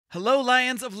Hello,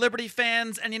 Lions of Liberty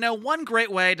fans, and one great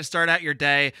way to start out your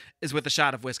day is with a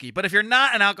shot of whiskey. But if you're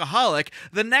not an alcoholic,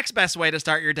 the next best way to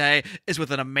start your day is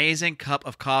with an amazing cup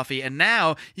of coffee. And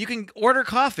now you can order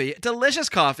coffee, delicious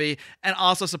coffee, and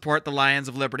also support the Lions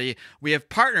of Liberty. We have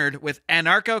partnered with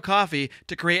Anarcho Coffee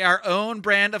to create our own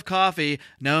brand of coffee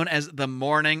known as the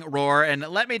Morning Roar. And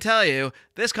let me tell you,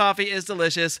 this coffee is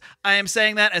delicious. I am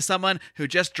saying that as someone who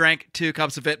just drank 2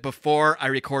 cups of it before I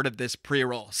recorded this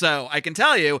pre-roll. So I can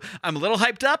tell you, I'm a little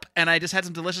hyped up, and I just had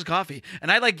some delicious coffee.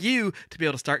 And I'd like you to be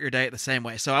able to start your day the same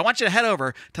way. So I want you to head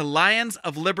over to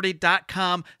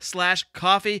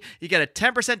lionsofliberty.com/coffee. You get a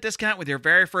 10% discount with your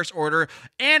very first order.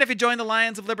 And if you join the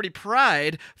Lions of Liberty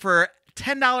Pride for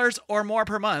 $10 or more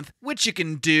per month, which you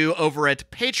can do over at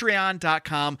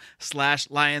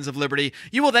patreon.com/Lions of Liberty,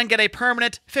 you will then get a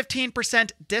permanent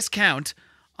 15% discount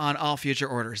on all future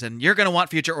orders. And you're going to want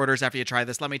future orders after you try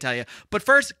this, let me tell you. But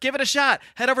first, give it a shot.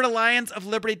 Head over to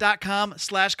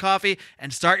lionsofliberty.com/coffee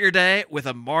and start your day with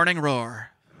a morning roar.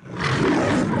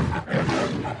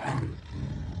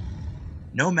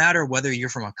 No matter whether you're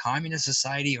from a communist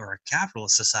society or a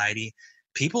capitalist society,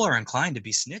 people are inclined to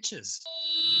be snitches.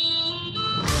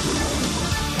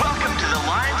 Welcome to the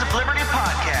Lions of Liberty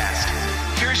podcast.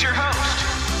 Here's your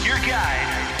host, your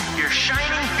guide, your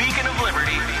shining beacon of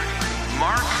liberty,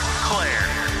 Marc.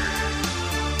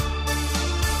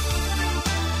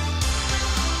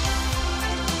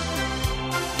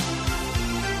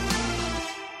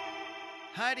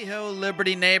 Heidi-ho,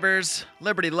 Liberty neighbors,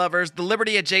 Liberty lovers, the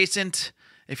Liberty adjacent.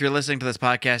 If you're listening to this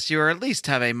podcast, you at least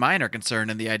have a minor concern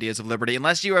in the ideas of liberty,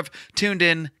 unless you have tuned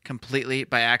in completely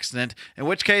by accident, in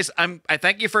which case I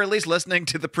thank you for at least listening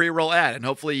to the pre-roll ad, and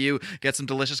hopefully you get some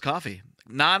delicious coffee.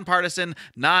 Non-partisan,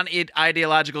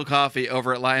 non-ideological coffee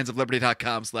over at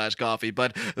lionsofliberty.com/coffee.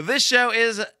 But this show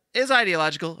is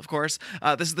ideological, of course.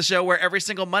 This is the show where every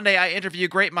single Monday I interview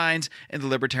great minds in the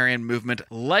libertarian movement,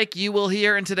 like you will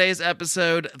hear in today's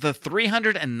episode, the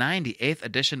 398th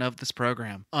edition of this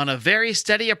program, on a very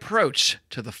steady approach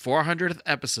to the 400th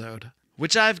episode,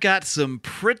 which I've got some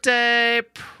pretty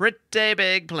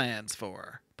big plans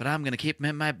for. But I'm going to keep them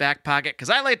in my back pocket because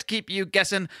I like to keep you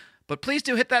guessing. But please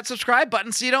do hit that subscribe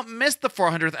button so you don't miss the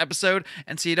 400th episode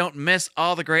and so you don't miss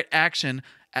all the great action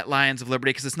at Lions of Liberty,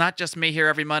 because it's not just me here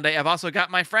every Monday. I've also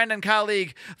got my friend and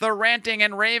colleague, the ranting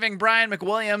and raving Brian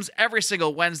McWilliams, every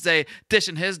single Wednesday,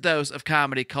 dishing his dose of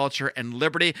comedy, culture, and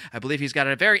liberty. I believe he's got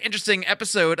a very interesting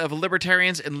episode of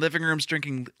Libertarians in Living Rooms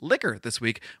Drinking Liquor this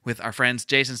week with our friends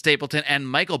Jason Stapleton and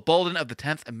Michael Bolden of the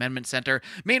 10th Amendment Center.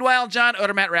 Meanwhile, John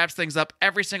Odermatt wraps things up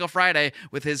every single Friday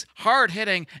with his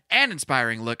hard-hitting and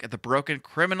inspiring look at the broken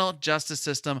criminal justice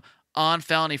system on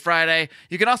Felony Friday.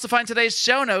 You can also find today's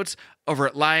show notes over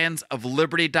at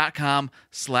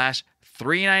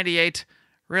lionsofliberty.com/398.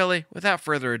 Really, without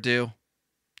further ado,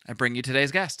 I bring you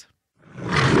today's guest.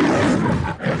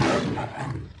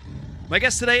 My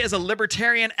guest today is a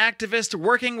libertarian activist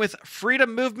working with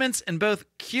freedom movements in both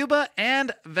Cuba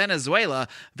and Venezuela.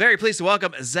 Very pleased to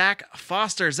welcome Zach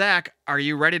Foster. Zach, are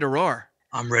you ready to roar?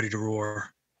 I'm ready to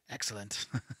roar. Excellent.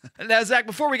 Now, Zach,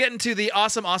 before we get into the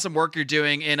awesome work you're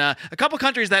doing in a couple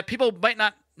countries that people might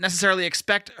not necessarily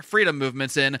expect freedom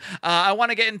movements in, I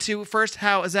want to get into first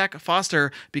how Zach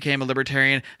Foster became a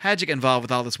libertarian. How'd you get involved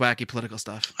with all this wacky political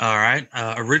stuff? All right.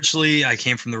 Originally, I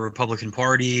came from the Republican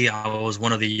Party. I was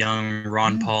one of the young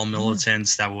Ron Paul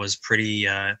militants that was pretty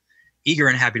eager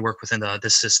and happy to work within the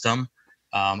system.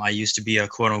 I used to be a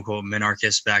quote-unquote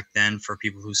minarchist back then for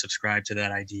people who subscribe to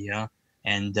that idea.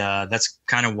 And that's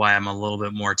kind of why I'm a little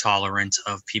bit more tolerant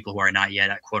of people who are not yet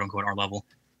at quote-unquote our level.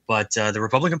 But the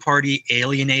Republican Party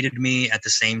alienated me at the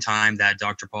same time that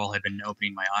Dr. Paul had been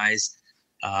opening my eyes.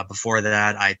 Before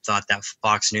that, I thought that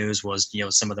Fox News was,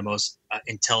 some of the most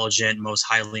intelligent, most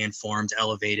highly informed,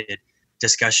 elevated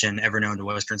discussion ever known to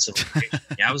Western civilization.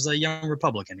 Yeah, I was a young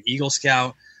Republican, Eagle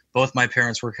Scout. Both my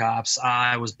parents were cops.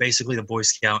 I was basically the Boy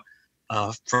Scout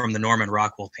from the Norman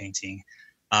Rockwell painting.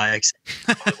 Except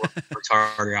I worked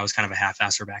harder. I was kind of a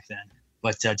half-asser back then.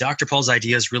 But Dr. Paul's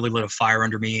ideas really lit a fire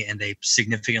under me, and they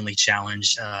significantly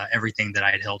challenged everything that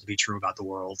I had held to be true about the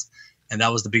world. And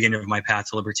that was the beginning of my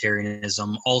path to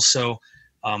libertarianism. Also,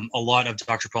 a lot of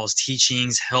Dr. Paul's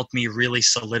teachings helped me really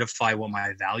solidify what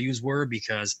my values were,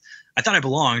 because I thought I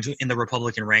belonged in the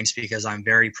Republican ranks because I'm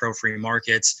very pro-free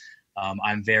markets.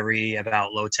 I'm very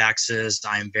about low taxes.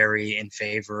 I'm very in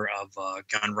favor of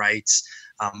gun rights.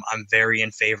 I'm very in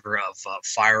favor of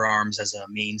firearms as a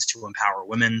means to empower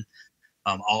women,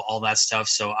 all that stuff.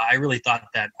 So I really thought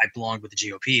that I belonged with the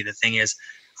GOP. The thing is,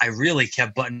 I really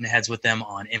kept butting heads with them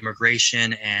on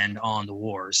immigration and on the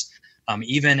wars.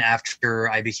 Even after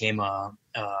I became a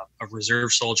a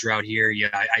reserve soldier out here. Yeah,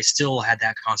 I still had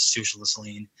that constitutionalist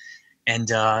lean. And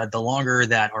the longer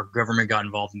that our government got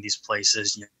involved in these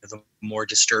places, the more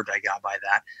disturbed I got by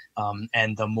that.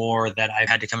 And the more that I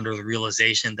had to come to the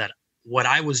realization that what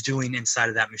I was doing inside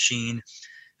of that machine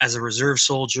as a reserve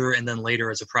soldier and then later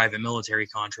as a private military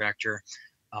contractor,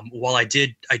 while I do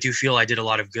feel I did a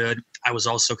lot of good, I was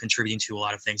also contributing to a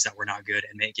lot of things that were not good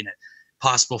and making it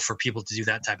possible for people to do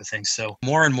that type of thing. So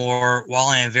more and more, while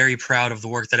I am very proud of the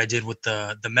work that I did with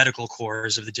the medical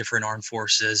corps of the different armed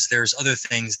forces, there's other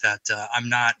things that I'm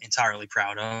not entirely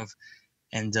proud of.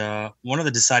 And one of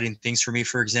the deciding things for me,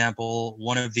 for example,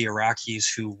 one of the Iraqis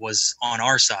who was on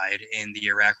our side in the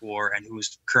Iraq war and who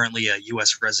is currently a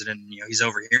U.S. resident, he's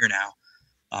over here now.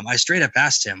 I straight up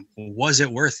asked him, was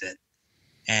it worth it?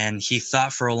 And he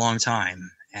thought for a long time.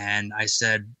 And I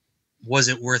said, was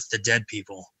it worth the dead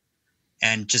people?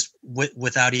 And just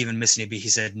without even missing a beat, he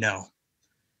said no.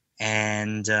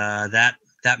 And that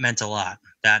meant a lot.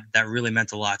 That really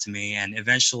meant a lot to me. And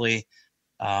eventually,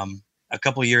 a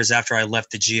couple of years after I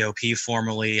left the GOP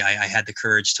formally, I had the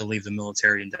courage to leave the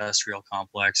military-industrial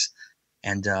complex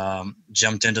and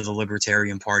jumped into the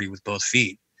Libertarian Party with both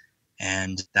feet.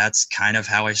 And that's kind of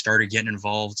how I started getting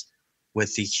involved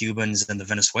with the Cubans and the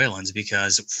Venezuelans,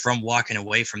 because from walking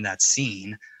away from that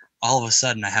scene, all of a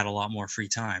sudden I had a lot more free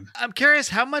time. I'm curious,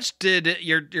 how much did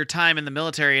your time in the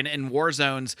military and in war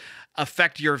zones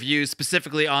affect your views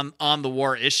specifically on the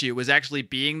war issue? Was actually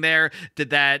being there, did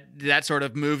that sort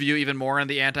of move you even more in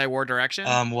the anti-war direction?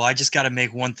 Well, I just got to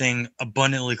make one thing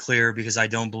abundantly clear, because I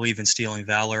don't believe in stealing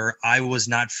valor. I was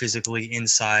not physically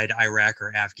inside Iraq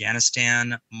or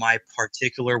Afghanistan. My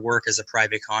particular work as a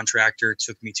private contractor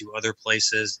took me to other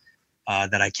places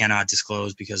that I cannot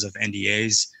disclose because of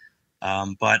NDAs.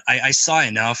 But I saw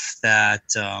enough that,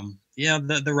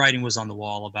 the writing was on the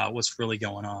wall about what's really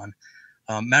going on.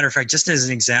 Matter of fact, just as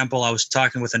an example, I was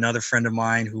talking with another friend of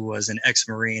mine who was an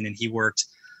ex-Marine, and he worked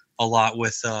a lot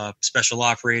with special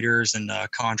operators and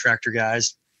contractor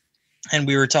guys. And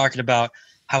we were talking about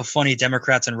how funny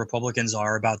Democrats and Republicans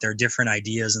are about their different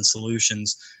ideas and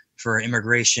solutions for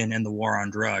immigration and the war on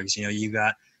drugs. You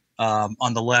got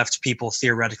on the left, people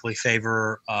theoretically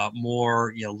favor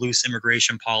more, loose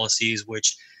immigration policies,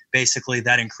 which basically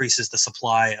that increases the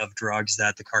supply of drugs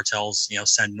that the cartels,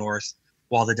 send north,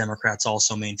 while the Democrats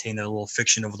also maintain their little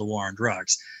fiction over the war on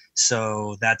drugs.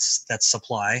 So that's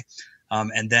supply.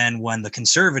 And then when the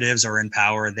conservatives are in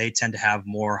power, they tend to have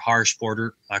more harsh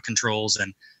border controls,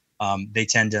 and they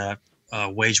tend to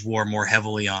wage war more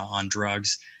heavily on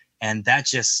drugs. And that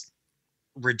just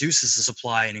reduces the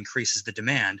supply and increases the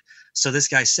demand. So this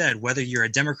guy said, whether you're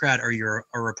a Democrat or you're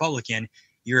a Republican,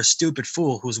 you're a stupid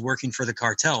fool who's working for the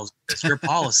cartels, because your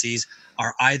policies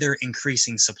are either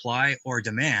increasing supply or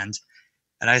demand.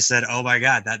 And I said, oh my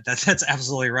God, that's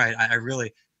absolutely right. I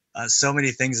really, so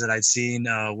many things that I'd seen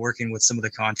working with some of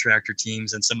the contractor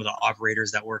teams and some of the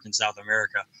operators that work in South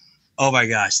America. Oh my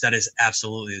gosh, that is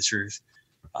absolutely the truth.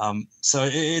 So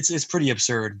it's pretty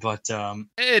absurd, but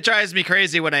it drives me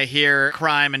crazy when I hear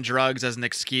crime and drugs as an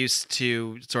excuse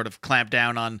to sort of clamp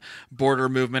down on border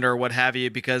movement or what have you,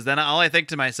 because then all I think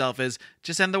to myself is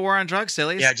just end the war on drugs,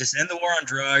 sillies. Yeah, just end the war on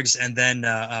drugs, and then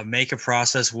make a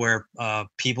process where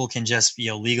people can just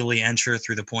legally enter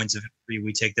through the points of entry.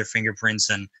 We take their fingerprints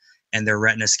and their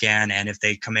retina scan, and if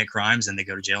they commit crimes, then they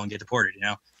go to jail and get deported.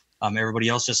 Everybody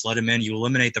else just let them in. You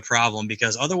eliminate the problem,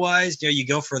 because otherwise, you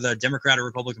go for the Democrat or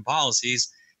Republican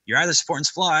policies. You're either supporting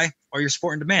supply or you're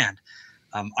supporting demand.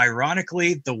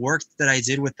 Ironically, the work that I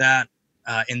did with that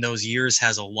in those years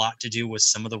has a lot to do with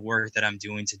some of the work that I'm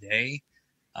doing today.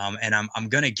 And I'm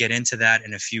going to get into that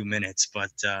in a few minutes. But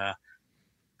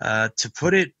to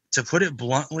put it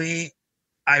bluntly,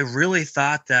 I really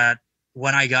thought that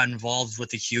when I got involved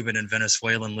with the Cuban and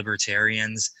Venezuelan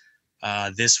libertarians,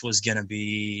 this was going to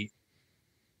be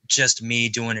just me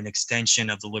doing an extension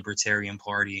of the Libertarian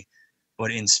Party,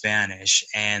 but in Spanish.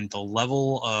 And the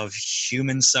level of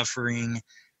human suffering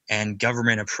and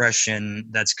government oppression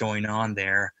that's going on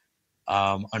there,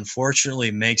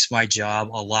 unfortunately, makes my job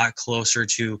a lot closer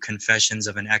to Confessions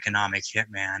of an Economic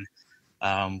Hitman.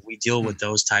 We deal with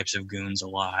those types of goons a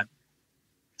lot.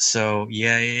 So,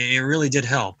 yeah, it really did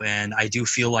help. And I do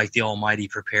feel like the Almighty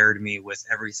prepared me with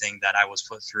everything that I was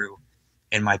put through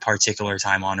in my particular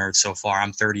time on Earth so far.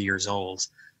 I'm 30 years old.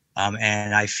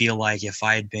 And I feel like if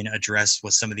I had been addressed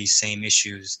with some of these same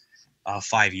issues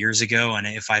 5 years ago, and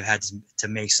if I've had to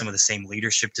make some of the same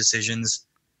leadership decisions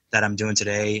that I'm doing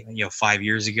today, 5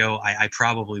 years ago, I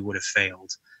probably would have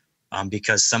failed.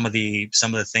 Because some of the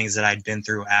things that I'd been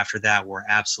through after that were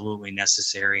absolutely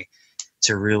necessary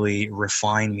to really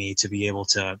refine me to be able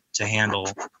to handle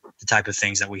the type of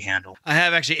things that we handle. I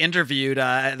have actually interviewed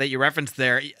that you referenced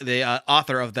there, the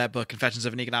author of that book, Confessions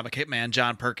of an Economic Hitman,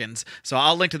 John Perkins. So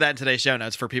I'll link to that in today's show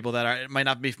notes for people that might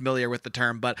not be familiar with the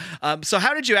term. But so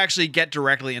how did you actually get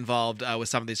directly involved with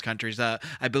some of these countries?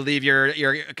 I believe you're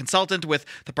a consultant with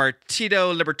the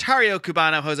Partido Libertario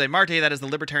Cubano, Jose Marti. That is the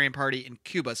Libertarian Party in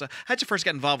Cuba. So how'd you first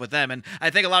get involved with them? And I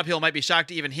think a lot of people might be shocked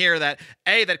to even hear that,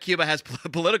 A, that Cuba has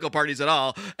political parties at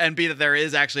all, and B, that there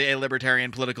is actually a libertarian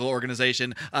political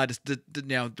organization,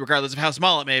 regardless of how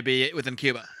small it may be within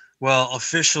Cuba. Well,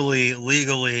 officially,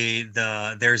 legally,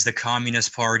 there's the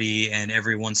Communist Party, and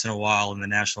every once in a while in the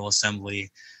National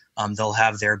Assembly, they'll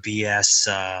have their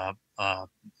BS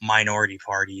minority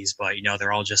parties, but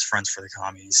they're all just fronts for the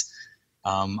commies.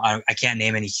 I can't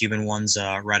name any Cuban ones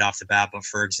right off the bat, but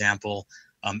for example,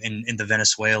 in the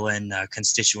Venezuelan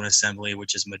Constituent Assembly,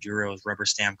 which is Maduro's rubber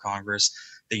stamp Congress,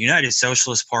 the United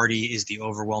Socialist Party is the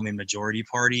overwhelming majority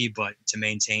party, but to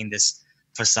maintain this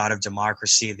facade of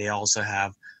democracy, they also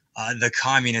have the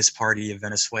Communist Party of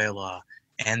Venezuela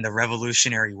and the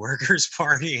Revolutionary Workers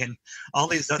Party and all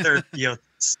these other,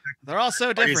 they're all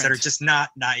so different that are just not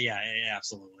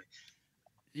absolutely.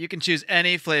 You can choose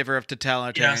any flavor of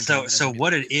totalitarian. So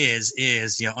what it is,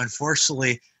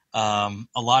 unfortunately, a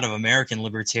lot of American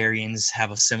libertarians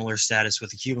have a similar status with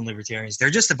the Cuban libertarians. They're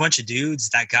just a bunch of dudes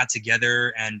that got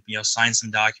together and, signed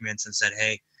some documents and said,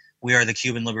 hey, we are the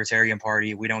Cuban Libertarian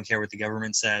Party. We don't care what the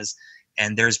government says.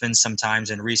 And there's been some times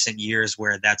in recent years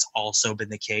where that's also been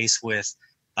the case with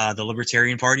the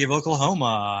Libertarian Party of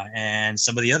Oklahoma and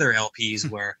some of the other LPs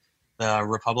where the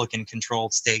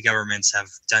Republican-controlled state governments have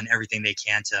done everything they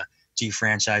can to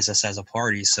defranchise us as a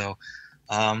party. So,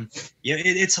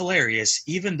 it's hilarious.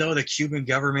 Even though the Cuban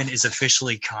government is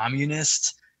officially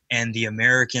communist and the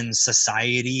American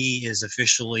society is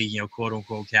officially, quote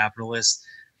unquote capitalist,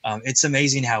 it's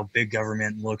amazing how big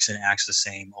government looks and acts the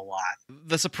same a lot.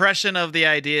 The suppression of the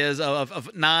ideas of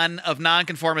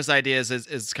nonconformist ideas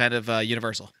is kind of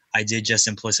universal. I did just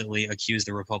implicitly accuse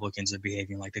the Republicans of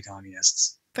behaving like the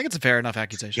communists. I think it's a fair enough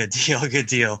accusation. Good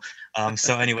deal.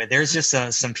 So anyway, there's just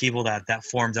some people that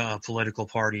formed a political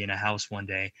party in a house one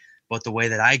day. But the way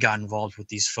that I got involved with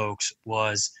these folks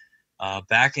was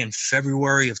back in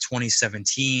February of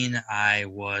 2017, I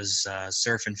was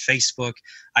surfing Facebook.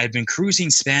 I had been cruising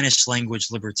Spanish language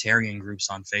libertarian groups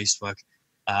on Facebook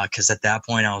because at that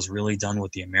point I was really done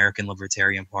with the American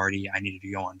Libertarian Party. I needed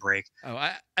to go on break. Oh,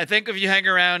 I think if you hang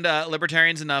around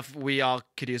libertarians enough, we all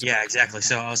could use a break. Yeah, exactly.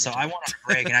 So I went on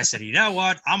break and I said, you know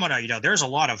what? I'm going to, there's a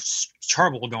lot of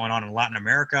trouble going on in Latin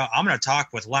America. I'm going to talk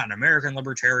with Latin American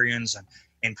libertarians and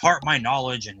impart my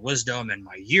knowledge and wisdom and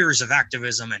my years of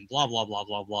activism and blah, blah, blah,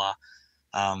 blah, blah.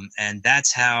 And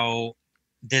that's how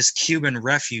this Cuban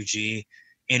refugee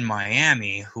in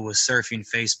Miami who was surfing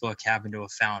Facebook happened to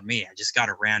have found me. I just got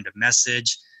a random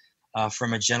message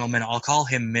from a gentleman. I'll call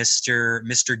him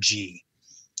Mr. G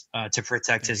to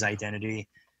protect his identity.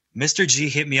 Mr. G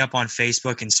hit me up on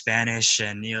Facebook in Spanish,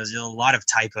 and there's a lot of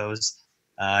typos.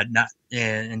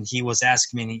 And he was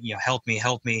asking me, help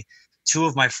me. 2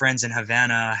 of my friends in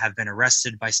Havana have been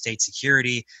arrested by state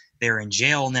security. They're in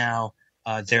jail now.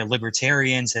 They're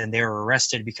libertarians, and they were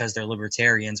arrested because they're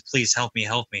libertarians. Please help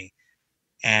me.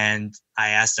 And I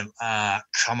asked him,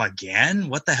 come again?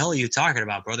 What the hell are you talking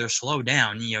about, brother? Slow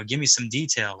down. Give me some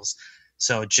details.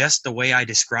 So just the way I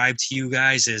described to you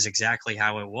guys is exactly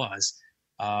how it was.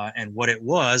 And what it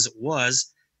was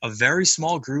a very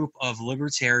small group of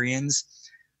libertarians.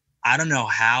 I don't know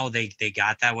how they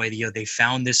got that way. They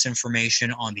found this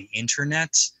information on the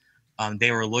internet.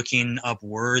 They were looking up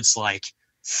words like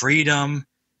freedom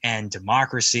and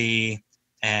democracy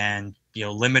and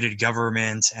limited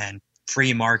government and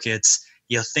free markets,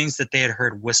 things that they had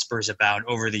heard whispers about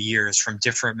over the years from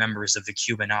different members of the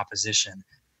Cuban opposition.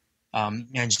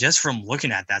 And just from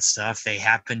looking at that stuff, they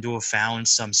happened to have found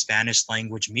some Spanish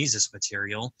language Mises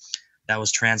material that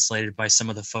was translated by some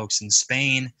of the folks in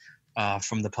Spain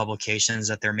from the publications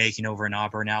that they're making over in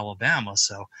Auburn, Alabama.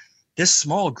 So this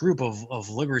small group of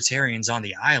libertarians on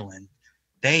the island,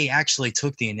 they actually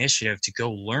took the initiative to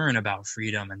go learn about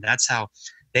freedom, and that's how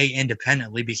they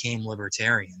independently became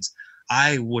libertarians.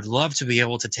 I would love to be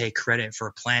able to take credit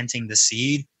for planting the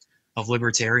seed of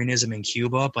libertarianism in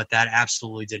Cuba, but that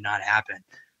absolutely did not happen.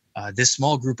 This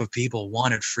small group of people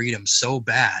wanted freedom so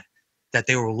bad that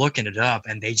they were looking it up,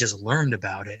 and they just learned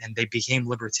about it, and they became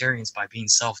libertarians by being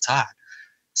self-taught.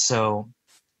 So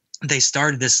they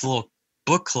started this little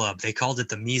book club. They called it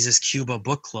the Mises Cuba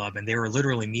Book Club, and they were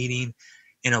literally meeting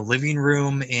in a living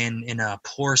room in a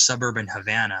poor suburb in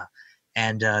Havana.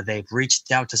 And they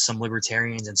reached out to some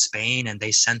libertarians in Spain, and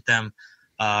they sent them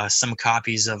some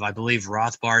copies of, I believe,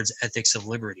 Rothbard's Ethics of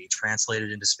Liberty,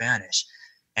 translated into Spanish.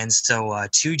 And so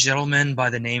two gentlemen by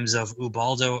the names of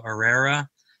Ubaldo Herrera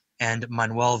and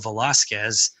Manuel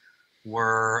Velasquez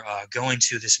were going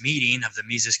to this meeting of the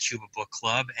Mises-Cuba Book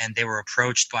Club, and they were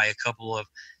approached by a couple of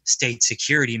state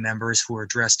security members who were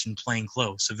dressed in plain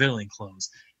clothes, civilian clothes.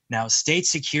 Now, state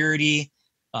security,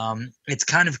 it's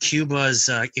kind of Cuba's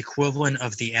equivalent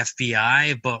of the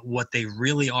FBI, but what they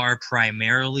really are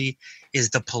primarily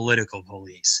is the political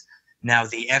police. Now,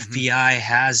 the FBI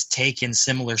has taken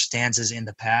similar stances in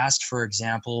the past. For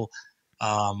example,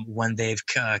 when they've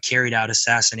carried out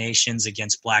assassinations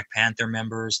against Black Panther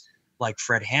members like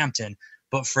Fred Hampton.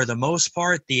 But for the most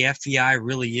part, the FBI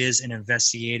really is an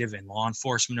investigative and law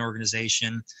enforcement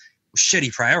organization with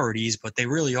shitty priorities, but they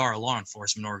really are a law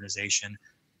enforcement organization.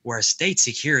 Whereas state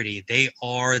security, they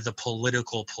are the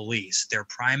political police. Their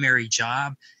primary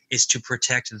job is to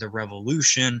protect the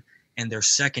revolution, and their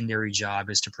secondary job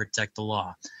is to protect the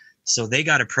law. So they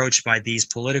got approached by these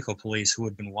political police who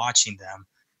had been watching them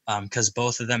because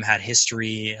both of them had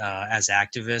history as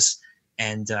activists.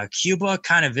 And Cuba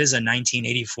kind of is a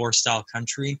 1984 style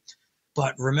country.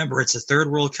 But remember, it's a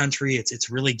third world country. It's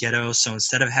really ghetto. So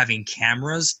instead of having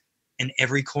cameras in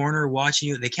every corner watching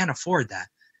you, they can't afford that.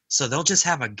 So they'll just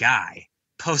have a guy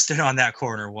posted on that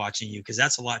corner watching you because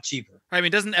that's a lot cheaper. I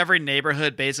mean, doesn't every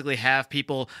neighborhood basically have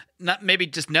people, not maybe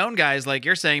just known guys like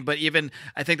you're saying, but even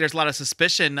I think there's a lot of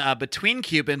suspicion between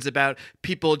Cubans about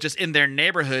people just in their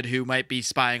neighborhood who might be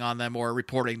spying on them or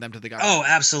reporting them to the government. Oh,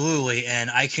 absolutely.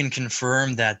 And I can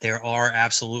confirm that there are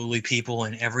absolutely people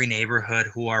in every neighborhood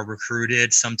who are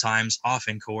recruited, sometimes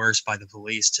often coerced by the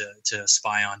police to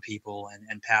spy on people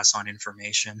and pass on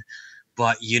information.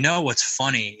 But you know what's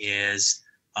funny is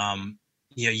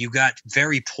you got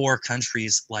very poor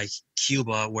countries like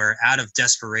Cuba where out of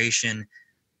desperation,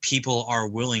 people are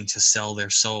willing to sell their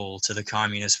soul to the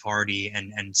Communist Party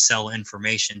and sell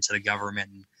information to the government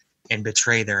and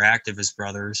betray their activist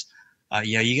brothers.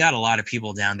 You got a lot of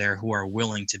people down there who are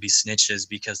willing to be snitches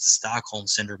because the Stockholm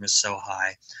Syndrome is so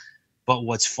high. But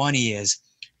what's funny is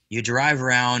you drive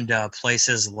around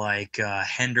places like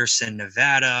Henderson,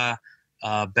 Nevada,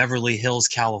 Beverly Hills,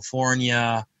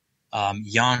 California,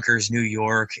 Yonkers, New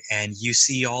York, and you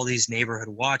see all these neighborhood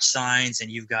watch signs,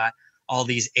 and you've got all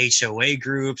these HOA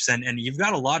groups, and you've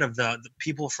got a lot of the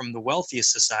people from the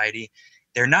wealthiest society.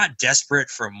 They're not desperate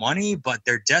for money, but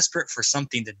they're desperate for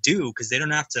something to do because they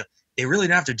really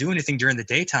don't have to do anything during the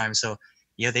daytime. So,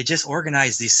 they just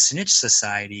organize these snitch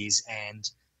societies,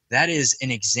 and that is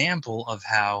an example of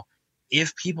how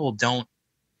if people don't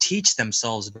teach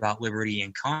themselves about liberty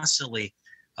and constantly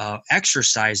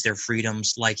exercise their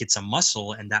freedoms like it's a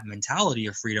muscle, and that mentality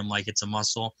of freedom like it's a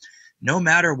muscle, no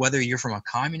matter whether you're from a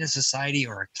communist society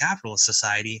or a capitalist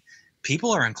society,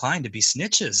 people are inclined to be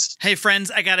snitches. Hey friends,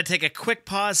 I got to take a quick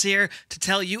pause here to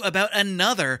tell you about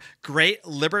another great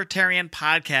libertarian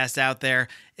podcast out there.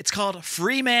 It's called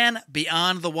Free Man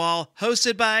Beyond the Wall,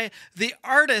 hosted by the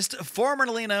artist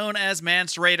formerly known as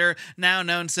Mance Rayder, now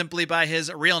known simply by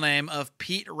his real name of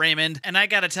Pete Raymond. And I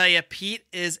got to tell you, Pete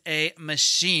is a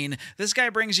machine. This guy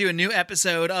brings you a new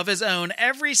episode of his own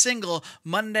every single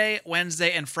Monday,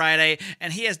 Wednesday, and Friday,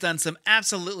 and he has done some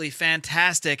absolutely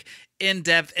fantastic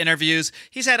in-depth interviews.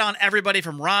 He's had on everybody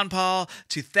from Ron Paul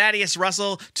to Thaddeus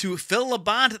Russell to Phil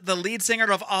Labonte, the lead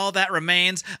singer of All That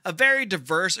Remains, a very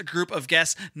diverse group of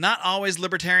guests, not always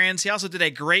libertarians. He also did a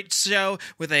great show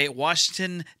with a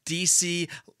Washington, D.C.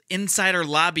 insider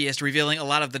lobbyist revealing a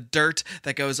lot of the dirt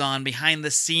that goes on behind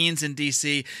the scenes in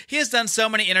DC. He has done so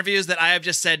many interviews that I have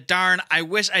just said, darn, I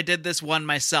wish I did this one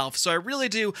myself. So I really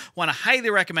do want to highly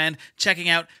recommend checking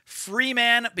out Free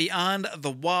Man Beyond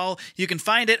the Wall. You can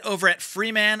find it over at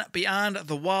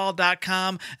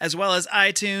freemanbeyondthewall.com, as well as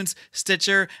iTunes,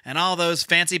 Stitcher, and all those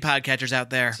fancy podcatchers out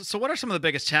there. So what are some of the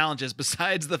biggest challenges,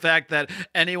 besides the fact that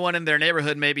anyone in their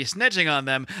neighborhood may be snitching on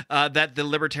them, that the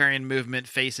libertarian movement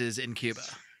faces in Cuba?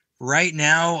 Right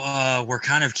now, we're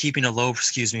kind of keeping a low,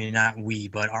 not we,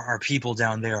 but our people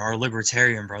down there, our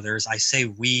libertarian brothers. I say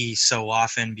we so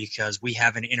often because we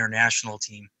have an international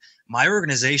team. My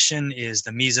organization is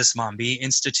the Mises-Mambi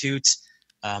Institute.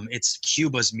 It's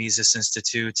Cuba's Mises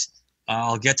Institute.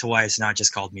 I'll get to why it's not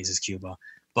just called Mises Cuba.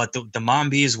 But the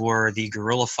Mambis were the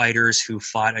guerrilla fighters who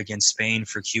fought against Spain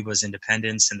for Cuba's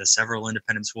independence in the several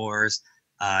independence wars.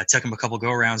 It took them a couple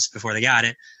go-rounds before they got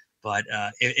it. But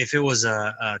if it was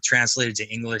translated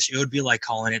to English, it would be like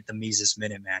calling it the Mises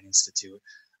Minuteman Institute.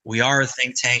 We are a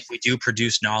think tank. We do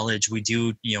produce knowledge. We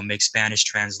do, make Spanish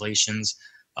translations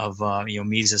of,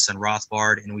 Mises and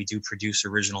Rothbard, and we do produce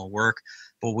original work.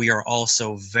 But we are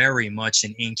also very much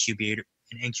an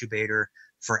incubator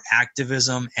for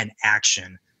activism and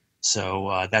action.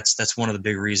 So that's one of the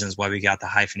big reasons why we got the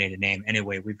hyphenated name.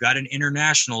 Anyway, we've got an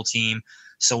international team.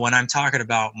 So when I'm talking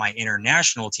about my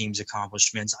international team's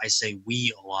accomplishments, I say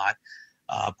we a lot.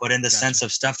 But in the sense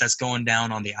of stuff that's going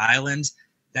down on the island,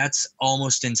 that's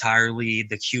almost entirely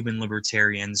the Cuban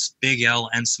libertarians, big L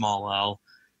and small L,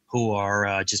 who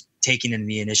are just taking in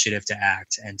the initiative to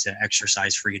act and to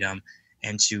exercise freedom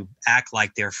and to act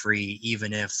like they're free,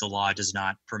 even if the law does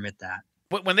not permit that.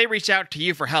 When they reach out to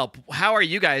you for help, how are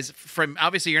you guys, from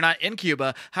obviously you're not in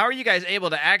Cuba, how are you guys able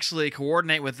to actually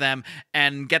coordinate with them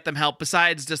and get them help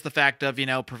besides just the fact of,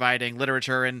 providing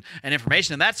literature and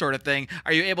information and that sort of thing?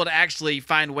 Are you able to actually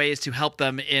find ways to help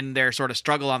them in their sort of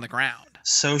struggle on the ground?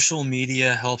 Social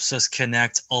media helps us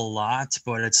connect a lot,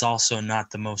 but it's also not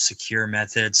the most secure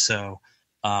method. So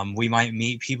we might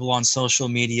meet people on social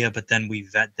media, but then we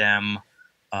vet them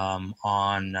on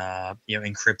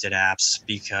encrypted apps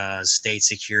because state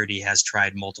security has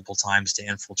tried multiple times to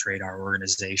infiltrate our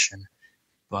organization.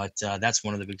 But that's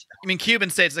one of the big. I mean, Cuban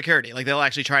state security, like they'll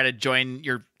actually try to join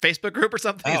your Facebook group or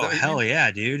something? Oh, hell yeah,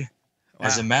 dude. Wow.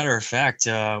 As a matter of fact,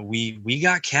 we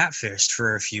got catfished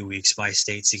for a few weeks by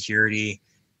state security,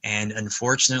 and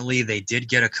unfortunately they did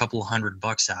get a couple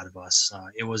 $100 out of us.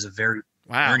 It was a very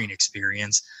learning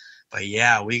experience. But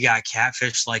yeah, we got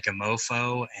catfished like a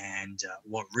mofo, and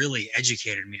what really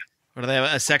educated me. What, do they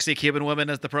have a sexy Cuban woman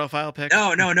as the profile pic?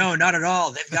 No, not at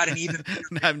all. They've got an even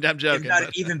bigger I'm joking. They've got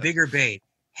an even bigger bait.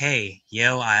 Hey,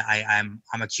 I'm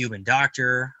a Cuban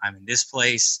doctor. I'm in this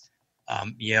place.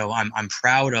 I'm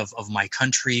proud of my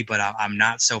country, but I'm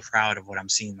not so proud of what I'm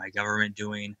seeing my government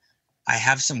doing. I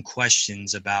have some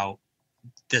questions about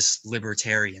this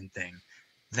libertarian thing.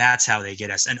 That's how they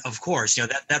get us. And of course,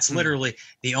 that's literally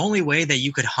the only way that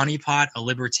you could honeypot a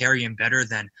libertarian better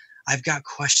than I've got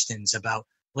questions about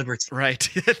libertarian. Right.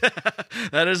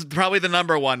 That is probably the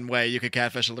number one way you could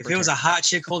catfish a libertarian. If it was a hot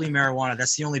chick holding marijuana,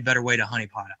 that's the only better way to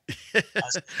honeypot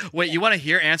it. Wait, you want to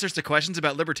hear answers to questions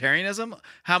about libertarianism?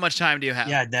 How much time do you have?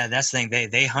 Yeah, that's the thing.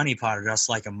 They honeypotted us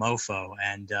like a mofo,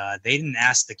 and they didn't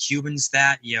ask the Cubans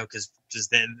that, because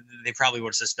they probably would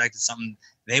have suspected something.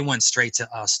 They went straight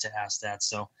to us to ask that.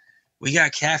 So we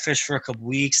got catfished for a couple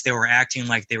weeks. They were acting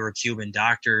like they were Cuban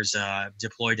doctors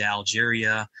deployed to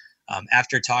Algeria.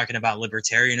 After talking about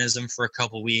libertarianism for a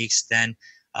couple weeks, then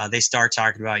they start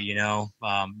talking about,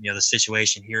 the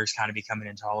situation here is kind of becoming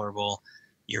intolerable.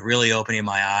 You're really opening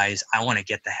my eyes. I want to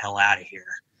get the hell out of here.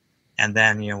 And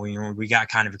then, we got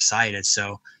kind of excited.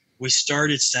 So we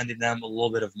started sending them a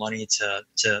little bit of money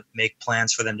to make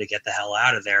plans for them to get the hell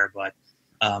out of there. But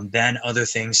then other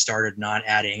things started not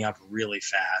adding up really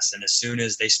fast. And as soon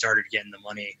as they started getting the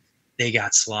money, they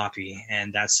got sloppy,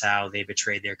 and that's how they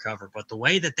betrayed their cover. But the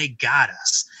way that they got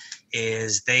us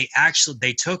is they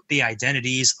took the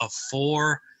identities of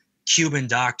 4 Cuban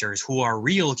doctors who are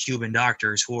real Cuban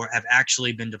doctors who have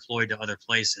actually been deployed to other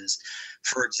places.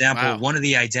 For example, one of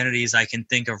the identities I can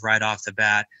think of right off the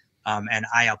bat, and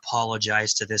I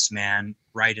apologize to this man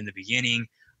right in the beginning.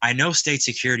 I know state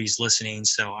security is listening,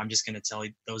 so I'm just going to tell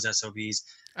you those SOBs.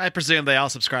 I presume they all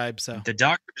subscribe. So the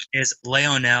doctor is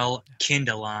Leonel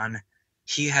Kindelan.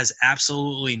 He has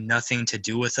absolutely nothing to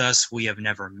do with us. We have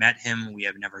never met him. We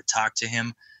have never talked to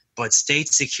him. But state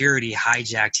security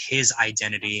hijacked his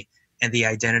identity and the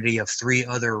identity of 3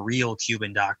 other real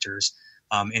Cuban doctors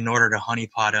in order to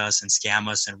honeypot us and scam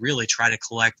us and really try to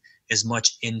collect as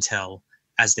much intel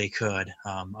as they could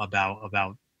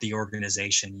about the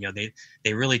organization.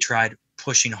 They really tried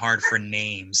pushing hard for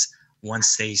names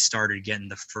once they started getting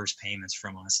the first payments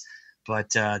from us.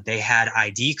 But they had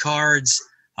ID cards.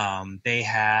 They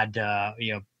had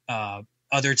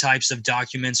other types of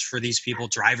documents for these people,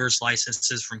 driver's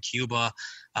licenses from Cuba,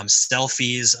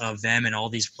 selfies of them in all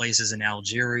these places in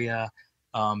Algeria,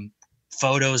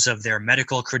 photos of their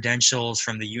medical credentials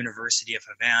from the University of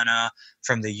Havana,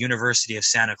 from the University of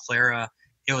Santa Clara.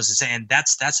 It was insane. And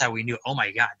that's how we knew, oh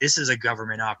my God, this is a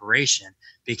government operation,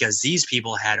 because these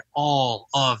people had all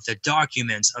of the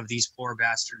documents of these poor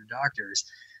bastard doctors.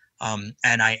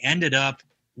 And I ended up,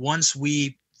 once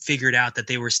we figured out that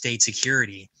they were state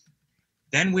security,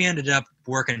 then we ended up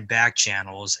working back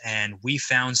channels, and we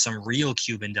found some real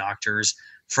Cuban doctors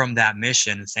from that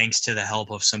mission, thanks to the help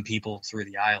of some people through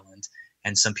the island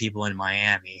and some people in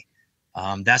Miami.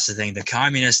 That's the thing. The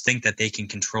communists think that they can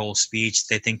control speech.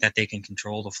 They think that they can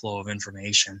control the flow of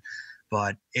information,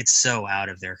 but it's so out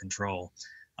of their control.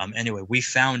 Anyway, we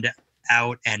found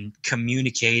out and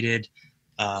communicated.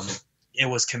 It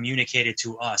was communicated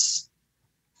to us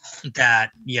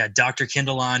that, Dr.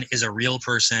 Kindelan is a real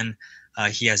person.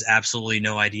 He has absolutely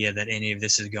no idea that any of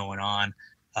this is going on.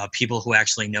 People who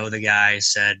actually know the guy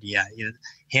said, yeah,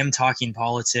 him talking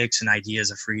politics and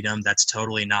ideas of freedom, that's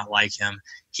totally not like him.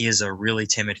 He is a really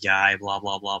timid guy, blah,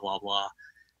 blah, blah, blah, blah.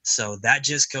 So that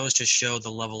just goes to show the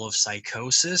level of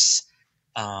psychosis.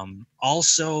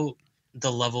 Also,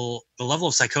 the level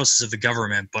of psychosis of the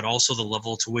government, but also the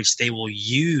level to which they will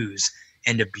use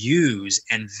and abuse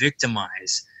and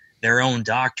victimize their own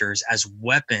doctors as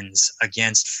weapons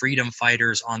against freedom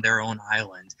fighters on their own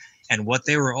island. And what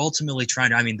they were ultimately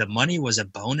trying to, I mean, the money was a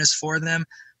bonus for them,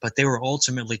 but they were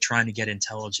ultimately trying to get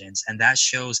intelligence. And that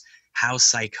shows how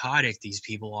psychotic these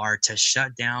people are to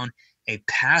shut down a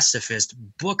pacifist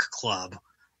book club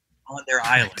on their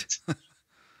island.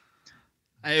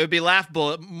 It would be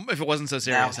laughable if it wasn't so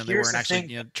serious and they weren't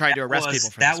actually trying to arrest people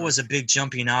for that. That was a big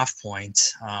jumping off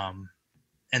point.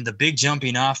 And the big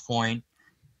jumping off point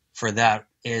for that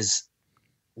is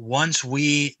once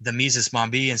the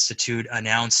Mises-Mambi Institute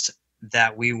announced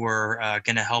that we were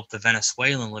going to help the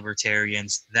Venezuelan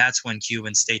libertarians, that's when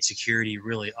Cuban state security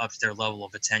really upped their level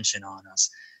of attention on us.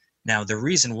 Now, the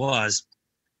reason was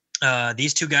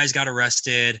these two guys got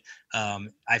arrested.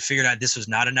 I figured out this was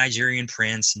not a Nigerian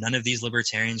prince. None of these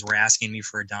libertarians were asking me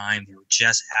for a dime. They were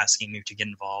just asking me to get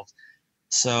involved.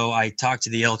 So I talked to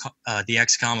the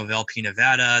XCOM of LP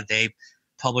Nevada. They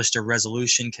published a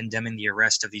resolution condemning the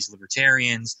arrest of these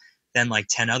libertarians. Then like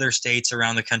 10 other states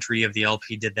around the country of the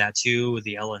LP did that too.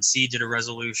 The LNC did a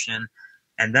resolution.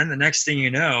 And then the next thing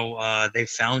you know, they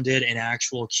founded an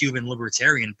actual Cuban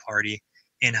Libertarian Party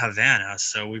in Havana.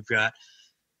 So we've got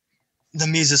the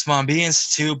Mises-Mambi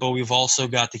Institute, but we've also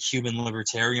got the Cuban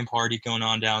Libertarian Party going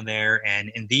on down there.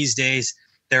 And in these days,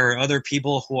 there are other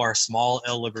people who are small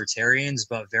L libertarians,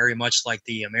 but very much like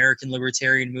the American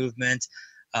libertarian movement,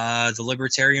 the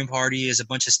Libertarian Party is a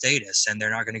bunch of statists, and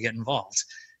they're not going to get involved.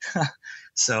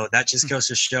 So that just goes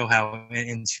to show how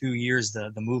in 2 years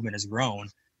the movement has grown.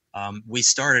 We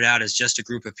started out as just a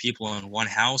group of people in one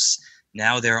house.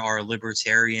 Now there are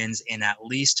libertarians in at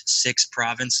least 6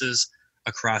 provinces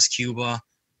across Cuba.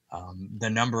 The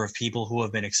number of people who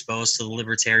have been exposed to the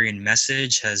libertarian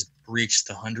message has reached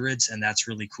the hundreds, and that's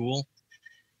really cool.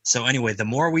 So anyway, the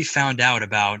more we found out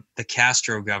about the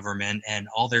Castro government and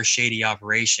all their shady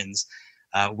operations,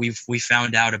 we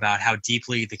found out about how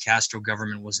deeply the Castro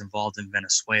government was involved in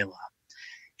Venezuela.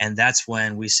 And that's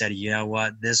when we said, you know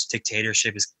what, this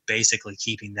dictatorship is basically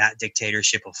keeping that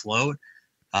dictatorship afloat.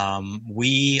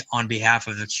 We, on behalf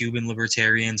of the Cuban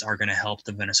libertarians, are going to help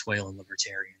the Venezuelan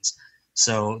libertarians.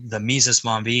 So the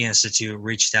Mises-Mambi Institute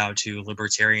reached out to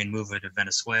Libertarian Movement of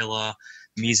Venezuela,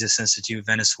 Mises Institute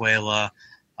Venezuela,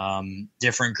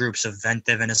 different groups of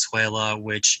Vente Venezuela,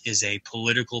 which is a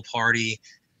political party.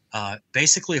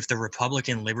 Basically, if the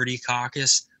Republican Liberty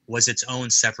Caucus was its own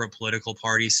separate political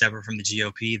party, separate from the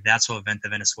GOP, that's what Vente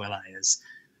Venezuela is.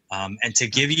 And to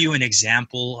give you an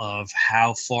example of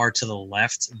how far to the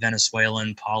left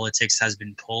Venezuelan politics has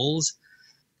been pulled,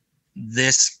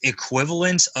 this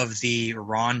equivalent of the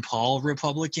Ron Paul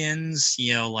Republicans,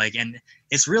 and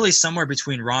it's really somewhere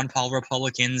between Ron Paul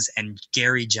Republicans and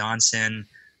Gary Johnson.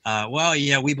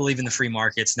 We believe in the free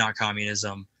markets, not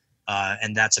communism,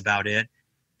 and that's about it.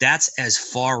 That's as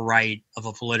far right of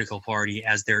a political party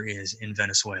as there is in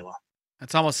Venezuela.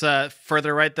 That's almost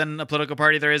further right than a political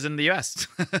party there is in the U.S.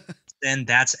 Then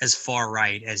that's as far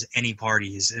right as any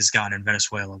party has gotten in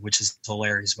Venezuela, which is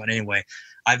hilarious. But anyway,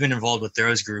 I've been involved with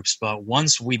those groups. But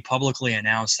once we publicly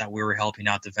announced that we were helping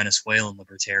out the Venezuelan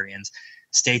libertarians,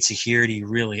 state security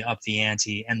really upped the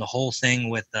ante. And the whole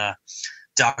thing with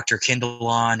Dr.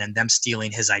 Kindleon and them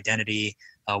stealing his identity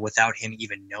without him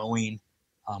even knowing,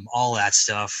 all that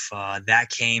stuff, that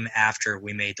came after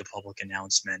we made the public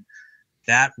announcement.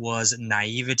 That was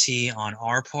naivety on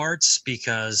our parts,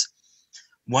 because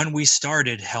when we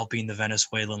started helping the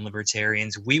Venezuelan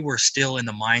libertarians, we were still in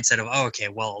the mindset of,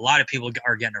 a lot of people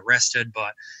are getting arrested,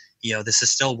 but this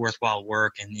is still worthwhile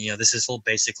work, and this is still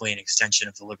basically an extension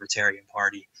of the Libertarian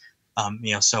Party,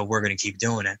 so we're going to keep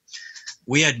doing it.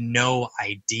 We had no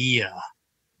idea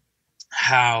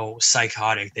how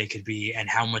psychotic they could be and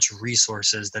how much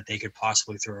resources that they could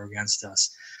possibly throw against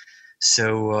us.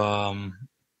 So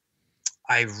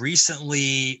I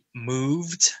recently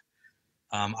moved.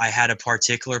 I had a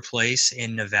particular place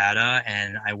in Nevada,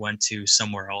 and I went to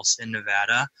somewhere else in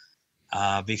Nevada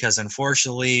because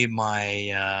unfortunately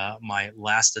my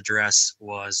last address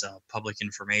was public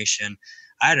information.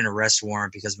 I had an arrest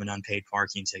warrant because of an unpaid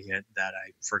parking ticket that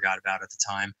I forgot about at the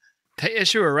time. They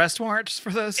issue arrest warrants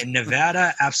for this? In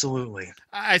Nevada, absolutely.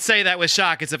 I say that with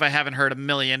shock as if I haven't heard a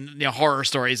million horror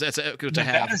stories, which I have.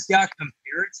 Nevada's got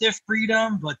comparative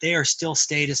freedom, but they are still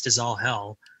statist as all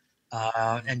hell.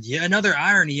 And yeah, another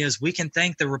irony is we can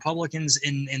thank the Republicans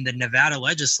in the Nevada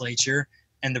legislature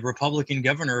and the Republican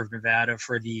governor of Nevada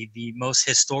for the most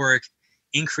historic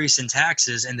increase in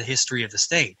taxes in the history of the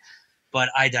state. But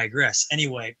I digress.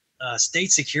 Anyway,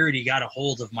 state security got a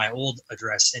hold of my old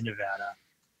address in Nevada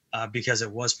because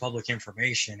it was public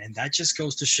information. And that just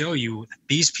goes to show you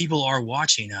these people are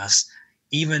watching us,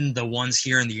 even the ones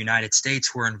here in the United States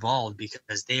who are involved,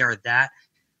 because they are that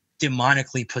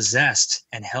demonically possessed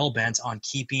and hell-bent on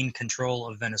keeping control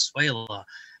of Venezuela,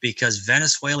 because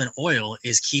Venezuelan oil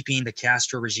is keeping the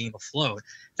Castro regime afloat.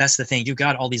 That's the thing. You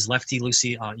got all these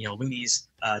loonies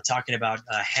talking about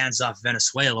hands off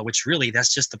Venezuela, which really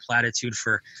that's just the platitude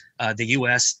for the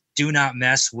U.S. Do not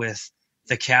mess with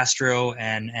the Castro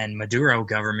and Maduro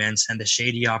governments and the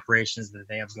shady operations that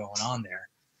they have going on there.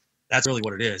 That's really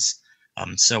what it is.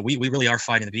 So we really are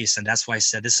fighting the beast, and that's why I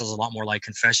said this is a lot more like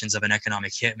Confessions of an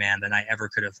Economic Hitman than I ever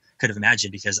could have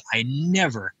imagined, because I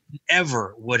never,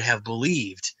 ever would have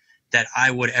believed that I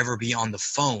would ever be on the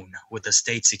phone with a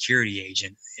state security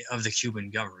agent of the Cuban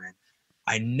government.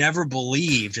 I never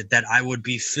believed that I would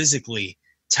be physically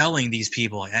telling these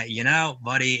people, hey, you know,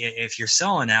 buddy, if you're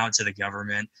selling out to the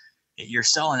government, you're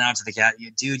selling out to the cat,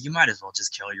 dude, you might as well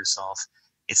just kill yourself.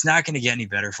 It's not going to get any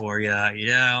better for you. You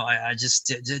know, I just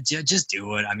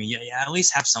do it. I mean, yeah, at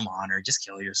least have some honor. Just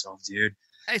kill yourself, dude.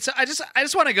 Hey, so I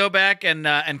just want to go back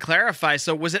and clarify.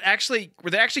 So were there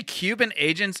actually Cuban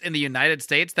agents in the United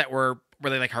States that were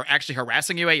they like actually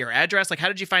harassing you at your address? Like, how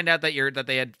did you find out that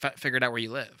they had figured out where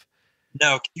you live?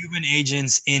 No, Cuban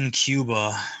agents in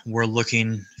Cuba were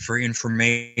looking for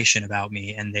information about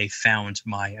me, and they found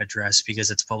my address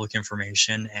because it's public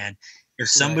information. And if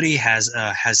somebody has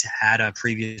had a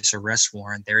previous arrest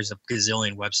warrant, there's a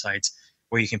gazillion websites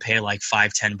where you can pay like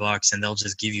 $5-10 and they'll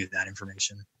just give you that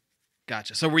information.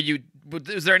 Gotcha. So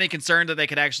was there any concern that they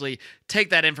could actually take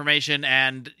that information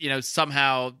and, you know,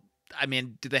 somehow, I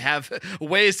mean, do they have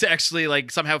ways to actually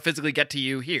like somehow physically get to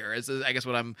you here? I guess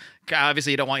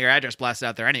obviously you don't want your address blasted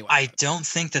out there anyway. I don't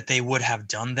think that they would have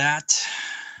done that.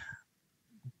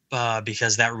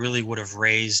 Because that really would have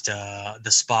raised the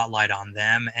spotlight on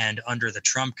them. And under the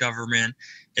Trump government,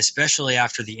 especially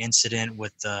after the incident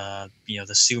with the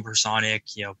supersonic,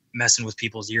 messing with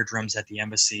people's eardrums at the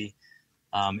embassy,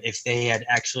 if they had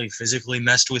actually physically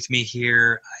messed with me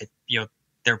here,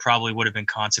 there probably would have been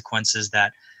consequences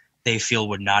that they feel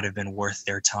would not have been worth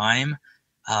their time.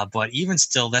 But even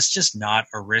still, that's just not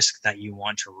a risk that you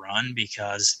want to run,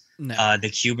 because the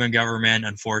Cuban government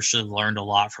unfortunately learned a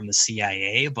lot from the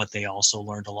CIA, but they also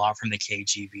learned a lot from the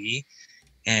KGB.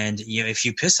 And if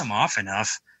you piss them off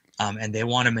enough, and they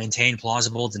want to maintain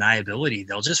plausible deniability,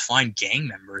 they'll just find gang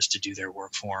members to do their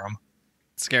work for them.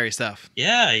 Scary stuff.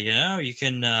 Yeah, you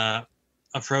can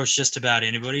approach just about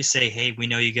anybody. Say, hey, we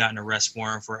know you got an arrest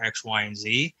warrant for X, Y, and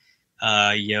Z.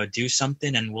 Do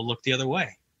something, and we'll look the other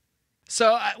way.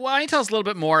 So why don't you tell us a little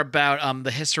bit more about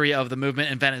the history of the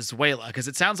movement in Venezuela? Because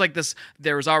it sounds like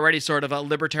there was already sort of a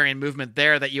libertarian movement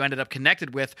there that you ended up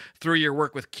connected with through your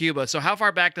work with Cuba. So how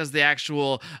far back does the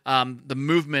actual the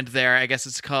movement there, I guess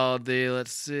it's called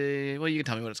let's see, well, you can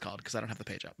tell me what it's called because I don't have the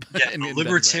page up. Yeah, the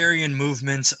Libertarian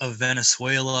Movement of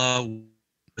Venezuela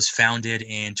was founded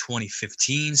in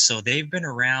 2015. So they've been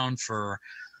around for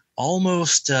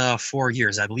almost 4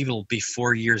 years. I believe it'll be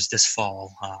 4 years this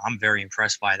fall. I'm very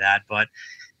impressed by that. But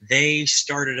they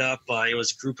started up, it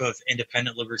was a group of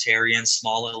independent libertarians,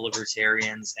 small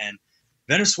libertarians, and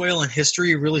Venezuelan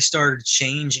history really started to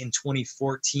change in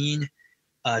 2014.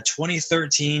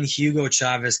 2013, Hugo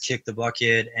Chavez kicked the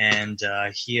bucket, and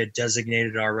he had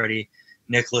designated already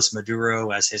Nicolas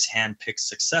Maduro as his hand-picked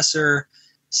successor.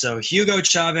 So Hugo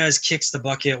Chavez kicks the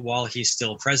bucket while he's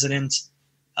still president.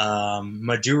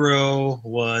 Maduro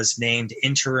was named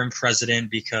interim president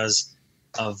because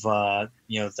of the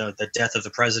death of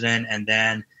the president, and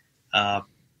then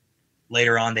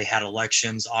later on they had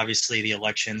elections. Obviously, the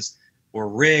elections were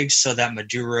rigged so that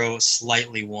Maduro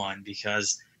slightly won,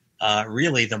 because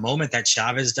really the moment that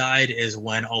Chavez died is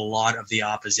when a lot of the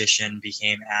opposition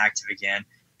became active again,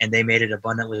 and they made it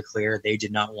abundantly clear they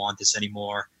did not want this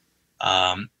anymore.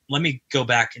 Let me go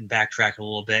back and backtrack a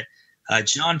little bit.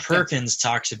 John Perkins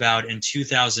talks about in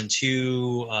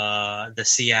 2002, the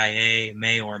CIA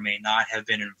may or may not have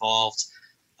been involved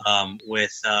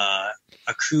with a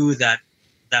coup that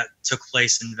took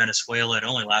place in Venezuela. It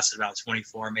only lasted about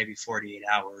 24, maybe 48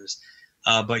 hours.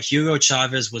 But Hugo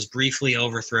Chavez was briefly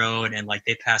overthrown, and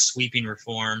they passed sweeping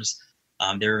reforms.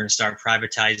 They were going to start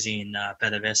privatizing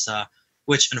PDVSA,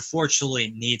 which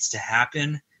unfortunately needs to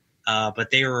happen.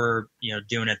 But they were,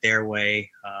 doing it their way,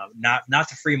 not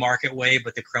the free market way,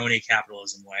 but the crony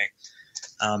capitalism way.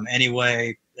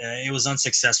 Anyway, it was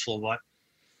unsuccessful. But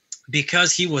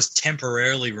because he was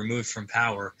temporarily removed from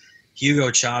power,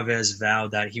 Hugo Chavez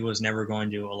vowed that he was never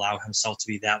going to allow himself to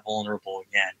be that vulnerable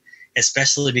again,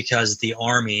 especially because the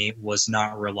army was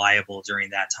not reliable during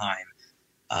that time.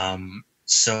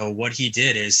 So what he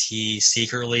did is he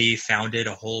secretly founded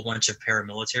a whole bunch of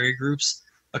paramilitary groups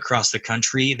across the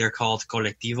country. They're called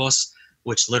colectivos,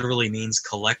 which literally means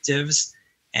collectives.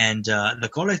 And the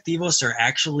colectivos are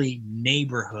actually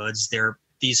neighborhoods. They're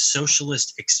these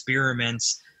socialist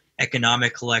experiments,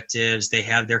 economic collectives. They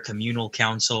have their communal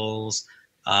councils.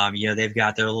 They've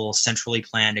got their little centrally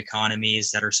planned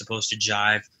economies that are supposed to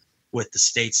jive with the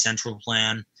state's central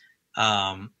plan.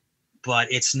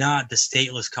 But it's not the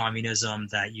stateless communism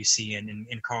that you see in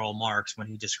Karl Marx when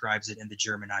he describes it in the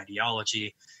German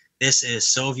ideology. This is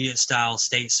Soviet-style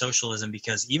state socialism,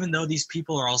 because even though these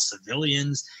people are all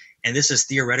civilians and this is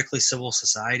theoretically civil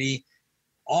society,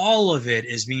 all of it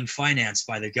is being financed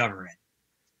by the government.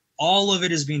 All of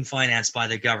it is being financed by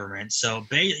the government. So,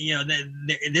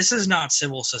 this is not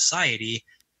civil society.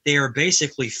 They are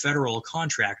basically federal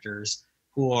contractors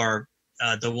who are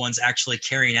the ones actually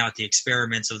carrying out the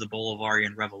experiments of the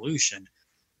Bolivarian Revolution.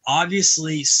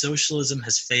 Obviously, socialism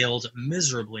has failed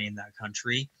miserably in that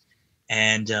country.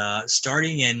 And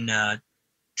starting in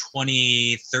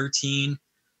 2013,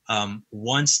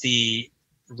 once the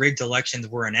rigged elections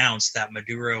were announced that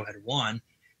Maduro had won,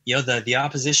 the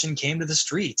opposition came to the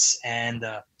streets, and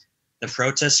the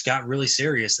protests got really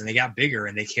serious, and they got bigger,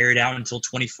 and they carried out until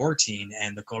 2014,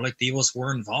 and the colectivos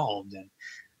were involved. And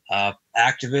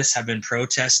activists have been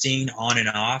protesting on and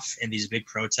off in these big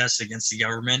protests against the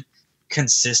government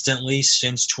consistently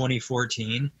since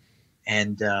 2014.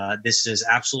 And this is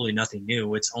absolutely nothing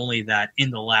new. It's only that in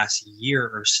the last year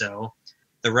or so,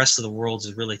 the rest of the world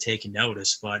has really taken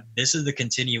notice. But this is the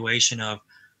continuation of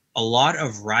a lot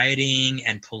of rioting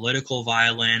and political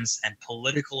violence and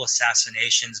political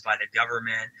assassinations by the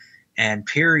government and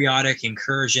periodic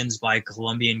incursions by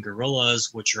Colombian guerrillas,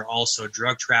 which are also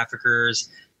drug traffickers,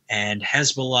 and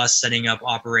Hezbollah setting up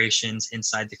operations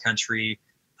inside the country,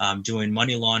 doing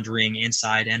money laundering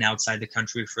inside and outside the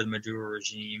country for the Maduro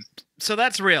regime. So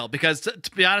that's real, because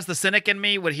to be honest, the cynic in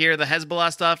me would hear the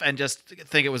Hezbollah stuff and just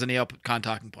think it was a neocon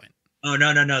talking point. Oh,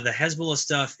 no. The Hezbollah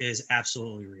stuff is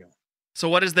absolutely real. So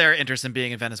what is their interest in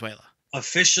being in Venezuela?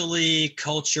 Officially,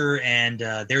 culture, and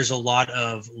there's a lot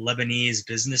of Lebanese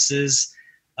businesses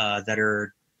that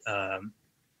are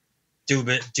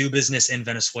do business in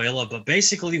Venezuela. But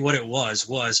basically what it was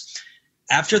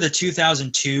after the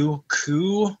 2002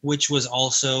 coup, which was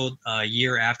also a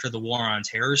year after the war on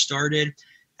terror started,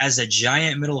 as a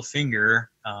giant middle finger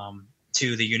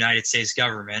to the United States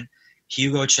government,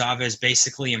 Hugo Chavez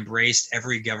basically embraced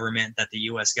every government that the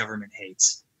U.S. government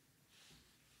hates.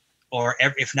 Or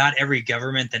if not every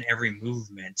government, then every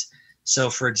movement. So,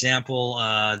 for example,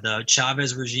 the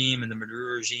Chavez regime and the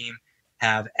Maduro regime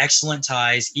have excellent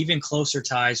ties, even closer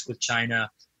ties with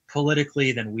China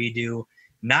politically than we do.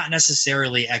 Not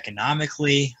necessarily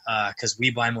economically, because we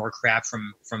buy more crap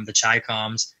from the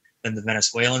Chicoms than the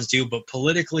Venezuelans do, but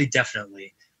politically,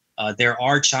 definitely. There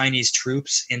are Chinese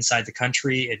troops inside the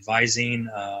country advising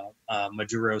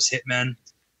Maduro's hitmen,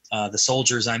 the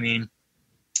soldiers, I mean.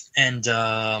 And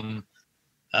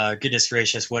goodness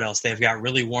gracious, what else? They've got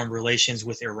really warm relations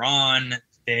with Iran.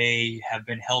 They have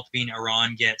been helping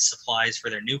Iran get supplies for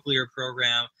their nuclear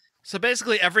program. So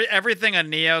basically everything a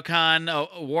neocon, a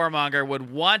warmonger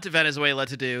would want Venezuela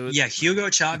to do. Yeah,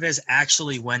 Hugo Chavez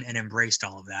actually went and embraced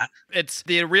all of that. It's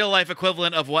the real life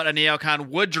equivalent of what a neocon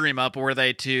would dream up were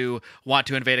they to want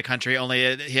to invade a country,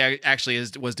 only he actually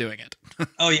was doing it.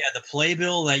 Oh yeah, the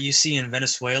playbill that you see in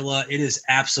Venezuela, it is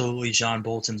absolutely John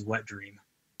Bolton's wet dream.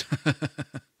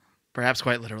 Perhaps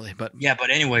quite literally, but yeah.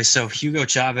 But anyway, so Hugo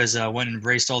Chavez went and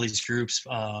embraced all these groups,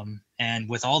 and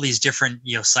with all these different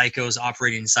psychos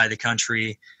operating inside the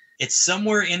country, it's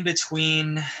somewhere in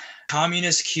between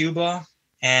communist Cuba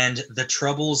and the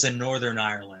Troubles in Northern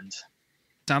Ireland.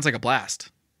 Sounds like a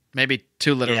blast. Maybe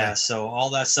too literally. Yeah. So all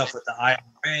that stuff with the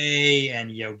IRA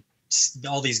and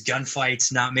all these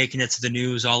gunfights not making it to the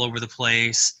news all over the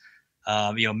place.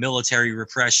 Military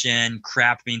repression,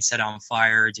 crap being set on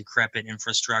fire, decrepit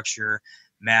infrastructure,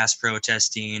 mass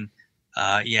protesting.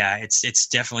 It's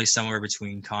definitely somewhere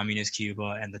between communist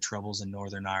Cuba and the Troubles in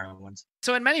Northern Ireland.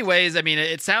 So in many ways, I mean,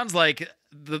 it sounds like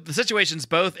the situations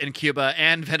both in Cuba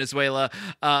and Venezuela,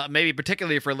 maybe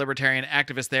particularly for libertarian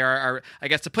activists there, are, I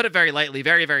guess, to put it very lightly,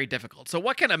 very, very difficult. So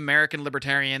what can American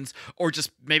libertarians, or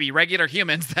just maybe regular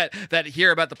humans that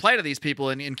hear about the plight of these people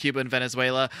in Cuba and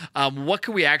Venezuela, what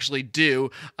can we actually do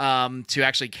to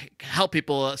actually help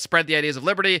people spread the ideas of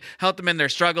liberty, help them in their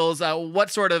struggles? What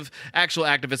sort of actual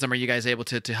activism are you guys able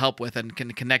to help with, and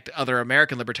can connect other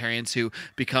American libertarians who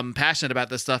become passionate about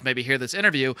this stuff, maybe hear this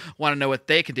interview, want to know what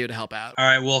they can do to help out? All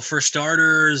right. Well, for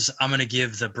starters, I'm going to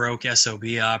give the broke SOB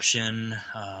option,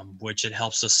 which it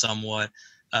helps us somewhat.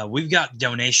 We've got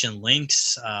donation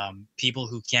links. People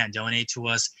who can't donate to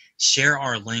us, share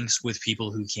our links with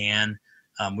people who can.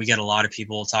 We get a lot of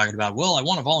people talking about, well, I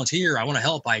want to volunteer, I want to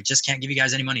help, I just can't give you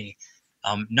guys any money.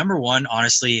 Number one,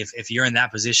 honestly, if you're in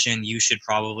that position, you should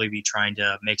probably be trying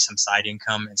to make some side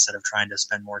income instead of trying to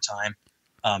spend more time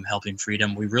helping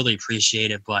freedom. We really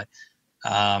appreciate it, but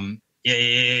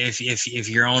if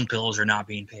your own bills are not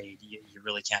being paid, you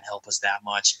really can't help us that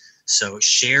much. So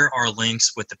share our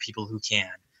links with the people who can.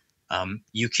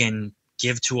 You can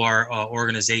give to our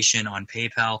organization on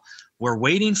PayPal. We're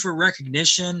waiting for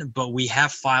recognition, but we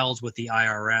have filed with the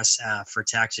IRS for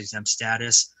tax exempt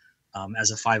status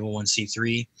as a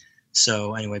 501c3.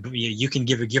 So anyway, you can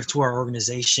give a gift to our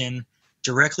organization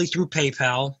directly through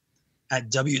PayPal at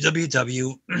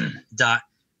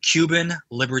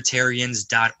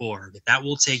www.cubanlibertarians.org. That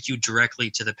will take you directly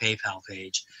to the PayPal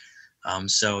page.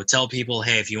 So tell people,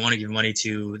 hey, if you want to give money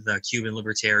to the Cuban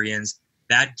Libertarians,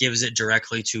 that gives it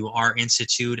directly to our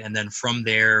institute. And then from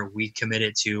there, we commit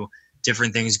it to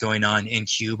different things going on in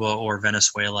Cuba or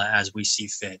Venezuela as we see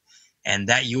fit. And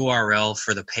that URL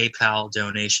for the PayPal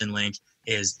donation link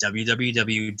is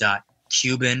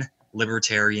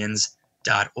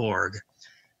www.cubanlibertarians.org.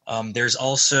 There's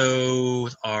also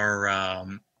our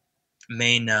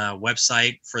main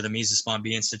website for the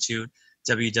Mises-Mambi Institute,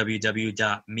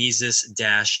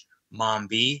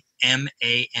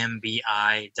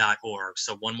 www.mises-mambi.org.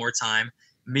 So one more time,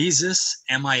 Mises,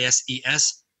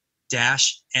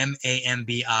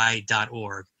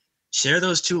 MISES-MAMBI.org. Share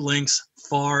those two links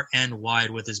far and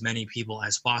wide with as many people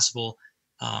as possible.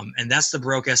 And that's the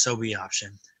broke SOB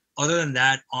option. Other than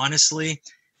that, honestly,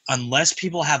 unless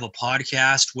people have a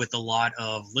podcast with a lot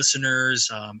of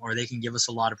listeners or they can give us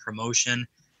a lot of promotion,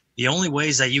 the only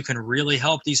ways that you can really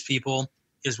help these people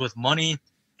is with money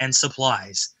and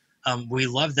supplies. We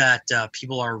love that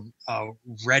people are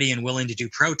ready and willing to do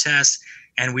protests,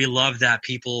 and we love that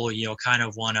people, kind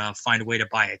of want to find a way to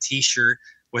buy a T-shirt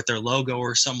with their logo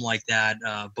or something like that.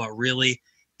 But really,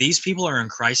 these people are in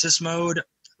crisis mode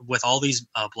with all these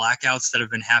blackouts that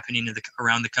have been happening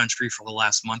around the country for the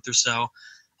last month or so.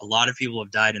 A lot of people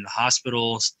have died in the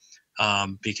hospitals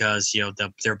because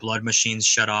their blood machines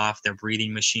shut off, their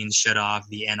breathing machines shut off,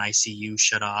 the NICU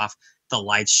shut off, the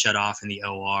lights shut off in the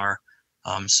OR.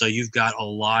 So you've got a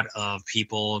lot of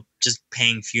people just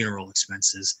paying funeral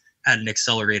expenses at an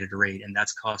accelerated rate, and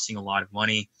that's costing a lot of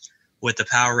money. With the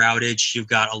power outage, you've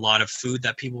got a lot of food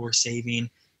that people were saving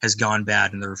has gone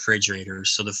bad in the refrigerators.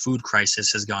 So the food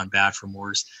crisis has gone bad from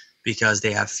worse because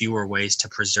they have fewer ways to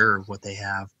preserve what they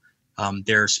have.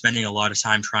 They're spending a lot of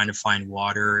time trying to find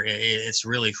water. It's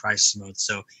really crisis mode.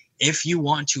 So if you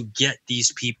want to get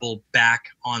these people back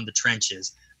on the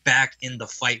trenches, back in the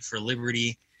fight for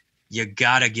liberty, you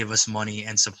gotta give us money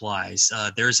and supplies.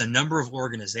 There's a number of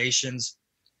organizations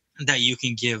that you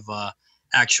can give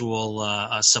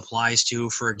actual supplies to.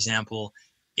 For example,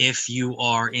 if you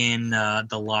are in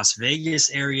the Las Vegas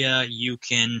area, you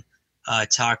can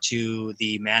talk to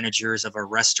the managers of a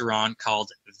restaurant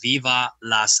called Viva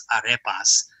Las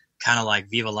Arepas, kind of like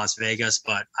Viva Las Vegas,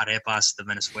 but arepas, the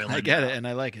Venezuelan. I get it, and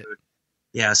I like it.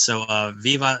 Yeah, so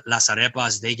Viva Las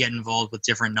Arepas, they get involved with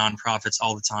different nonprofits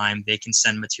all the time. They can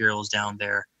send materials down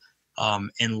there.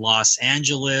 In Los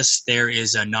Angeles, there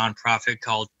is a nonprofit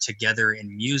called Together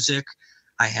in Music.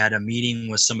 I had a meeting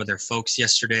with some of their folks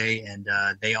yesterday, and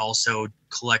they also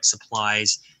collect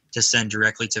supplies to send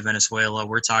directly to Venezuela.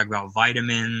 We're talking about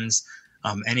vitamins,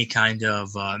 any kind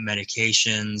of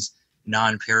medications,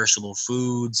 non-perishable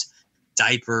foods,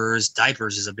 diapers.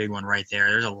 Diapers is a big one right there.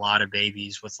 There's a lot of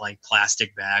babies with like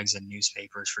plastic bags and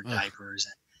newspapers for diapers.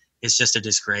 And it's just a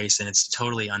disgrace, and it's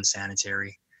totally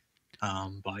unsanitary.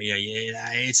 But yeah,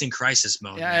 it's in crisis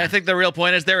mode. Yeah, man. I think the real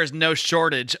point is there is no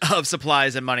shortage of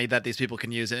supplies and money that these people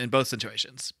can use in both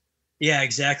situations. Yeah,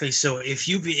 exactly. So if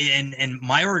and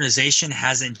my organization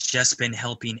hasn't just been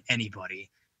helping anybody.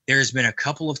 There's been a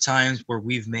couple of times where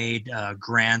we've made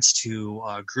grants to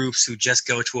groups who just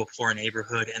go to a poor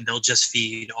neighborhood and they'll just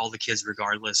feed all the kids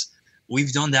regardless.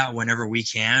 We've done that whenever we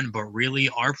can, but really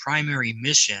our primary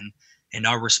mission And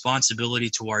our responsibility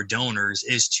to our donors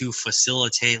is to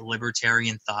facilitate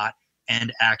libertarian thought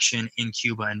and action in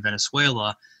Cuba and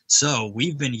Venezuela. So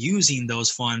we've been using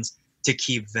those funds to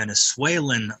keep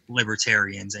Venezuelan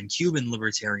libertarians and Cuban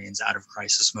libertarians out of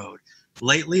crisis mode.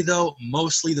 Lately, though,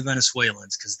 mostly the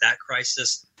Venezuelans, because that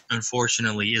crisis,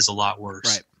 unfortunately, is a lot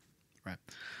worse. Right.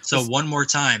 So one more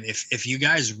time, if you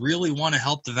guys really want to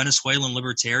help the Venezuelan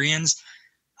libertarians,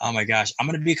 oh my gosh, I'm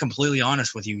going to be completely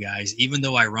honest with you guys. Even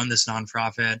though I run this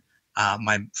nonprofit,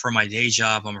 for my day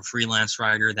job, I'm a freelance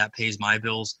writer that pays my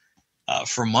bills.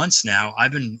 For months now,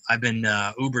 I've been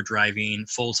Uber driving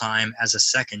full time as a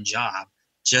second job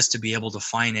just to be able to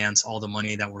finance all the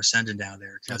money that we're sending down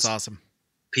there. That's awesome.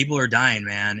 People are dying,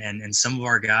 man, and some of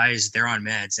our guys, they're on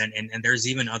meds, and there's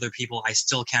even other people I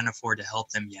still can't afford to help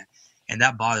them yet, and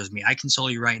that bothers me. I can tell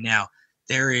you right now,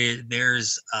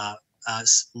 there's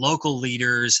local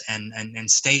leaders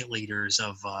and state leaders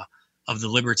of the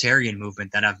libertarian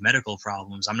movement that have medical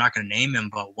problems. I'm not going to name him,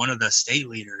 but one of the state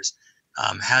leaders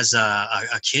has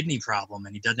a kidney problem,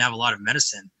 and he doesn't have a lot of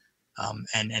medicine,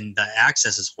 and the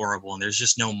access is horrible, and there's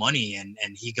just no money, and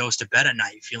he goes to bed at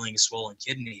night feeling a swollen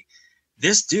kidney.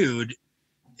 This dude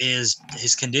is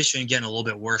his condition getting a little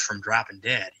bit worse from dropping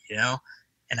dead, and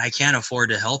I can't afford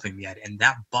to help him yet, and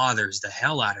that bothers the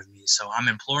hell out of me. So I'm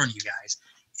imploring you guys,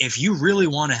 if you really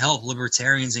want to help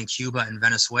libertarians in Cuba and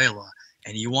Venezuela,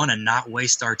 and you want to not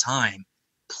waste our time,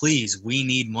 please, we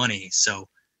need money. So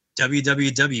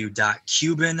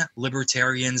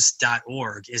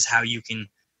www.cubanlibertarians.org is how you can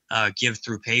give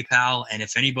through PayPal. And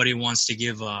if anybody wants to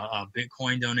give a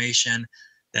Bitcoin donation,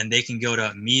 then they can go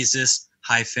to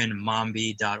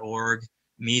Mises-Mambi.org,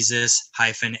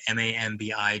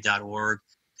 Mises-Mambi.org.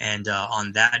 And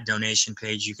on that donation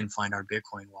page, you can find our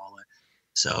Bitcoin wallet.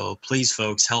 So please,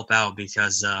 folks, help out,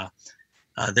 because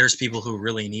there's people who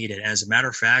really need it. As a matter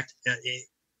of fact,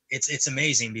 it's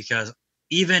amazing, because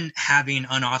even having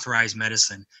unauthorized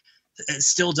medicine, it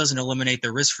still doesn't eliminate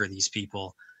the risk for these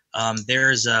people.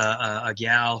 There's a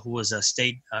gal who was a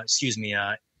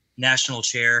national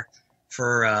chair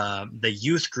for the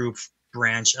youth group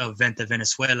branch of Venta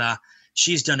Venezuela.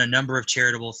 She's done a number of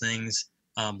charitable things,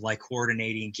 like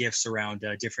coordinating gifts around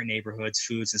different neighborhoods,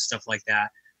 foods, and stuff like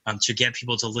that, to get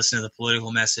people to listen to the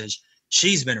political message.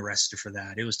 She's been arrested for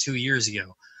that. It was 2 years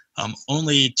ago.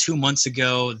 Only 2 months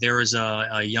ago, there was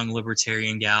a young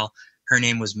libertarian gal. Her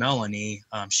name was Melanie.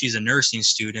 She's a nursing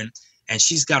student, and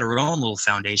she's got her own little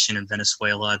foundation in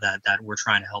Venezuela that we're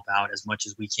trying to help out as much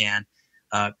as we can.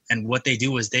 And what they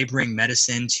do is they bring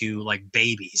medicine to like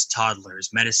babies, toddlers,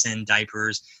 medicine,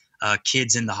 diapers,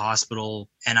 kids in the hospital,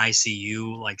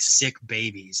 NICU, like sick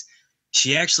babies.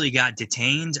 She actually got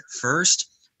detained first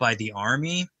by the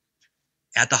army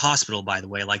at the hospital, by the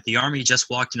way. Like, the army just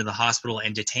walked into the hospital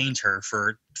and detained her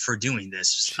for doing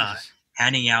this,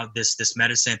 handing out this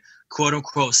medicine, quote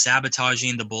unquote,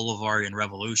 sabotaging the Bolivarian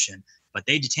Revolution. But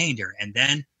they detained her. And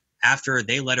then after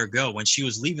they let her go, when she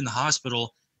was leaving the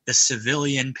hospital, the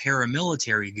civilian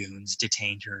paramilitary goons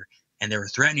detained her, and they were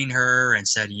threatening her and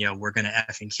said, we're going to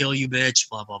effing kill you, bitch,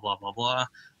 blah, blah, blah, blah, blah.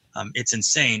 It's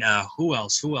insane. Who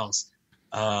else?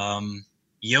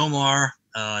 Yomar,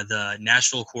 the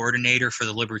national coordinator for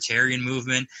the libertarian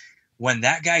movement, when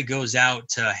that guy goes out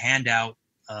to hand out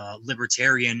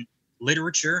libertarian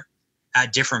literature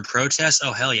at different protests,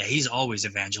 oh, hell yeah, he's always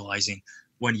evangelizing.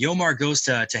 When Yomar goes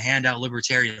to hand out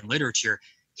libertarian literature,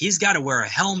 he's got to wear a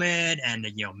helmet and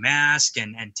mask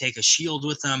and take a shield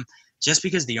with him, just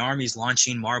because the army's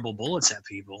launching marble bullets at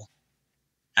people.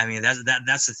 I mean,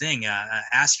 that's the thing.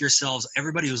 Ask yourselves,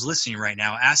 everybody who's listening right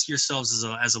now, ask yourselves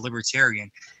as a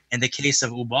libertarian, in the case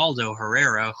of Ubaldo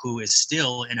Herrera, who is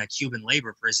still in a Cuban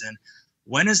labor prison,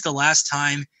 when is the last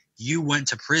time you went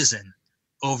to prison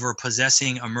over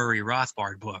possessing a Murray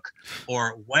Rothbard book?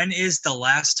 Or when is the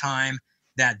last time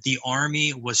that the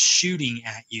army was shooting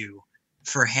at you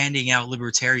for handing out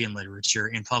libertarian literature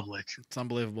in public? It's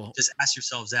unbelievable. Just ask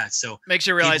yourselves that. So makes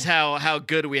you realize how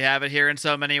good we have it here in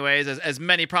so many ways. As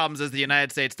many problems as the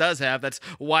United States does have, that's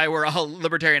why we're all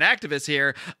libertarian activists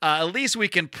here. At least we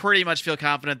can pretty much feel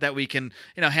confident that we can,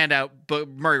 hand out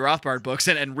Murray Rothbard books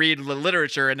and read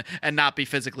literature and not be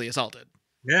physically assaulted.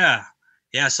 Yeah.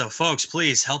 So folks,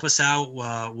 please help us out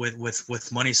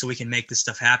with money so we can make this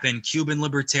stuff happen.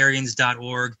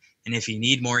 CubanLibertarians.org. And if you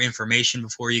need more information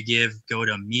before you give, go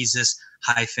to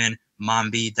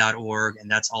Mises-Mambi.org.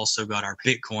 And that's also got our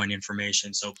Bitcoin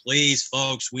information. So please,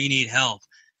 folks, we need help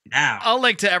now. I'll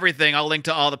link to everything. I'll link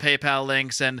to all the PayPal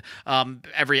links and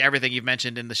everything you've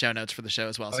mentioned in the show notes for the show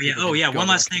as well. Oh, yeah. One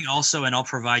last thing also, and I'll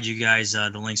provide you guys the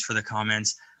links for the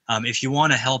comments. If you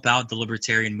want to help out the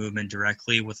libertarian movement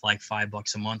directly with like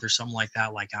 $5 a month or something like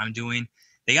that, like I'm doing,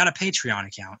 they got a Patreon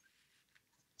account.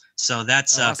 So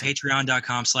that's awesome.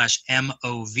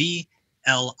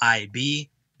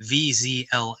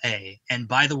 patreon.com/MOVLIBVZLA. And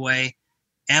by the way,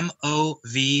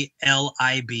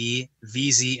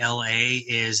 MOVLIBVZLA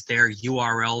is their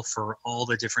URL for all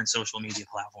the different social media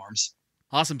platforms.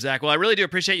 Awesome, Zach. Well, I really do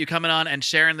appreciate you coming on and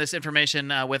sharing this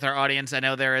information with our audience. I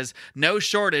know there is no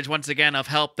shortage, once again, of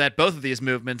help that both of these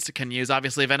movements can use.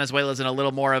 Obviously, Venezuela is in a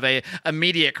little more of a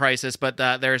immediate crisis, but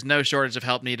there is no shortage of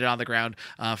help needed on the ground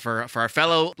for our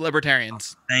fellow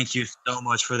libertarians. Thank you so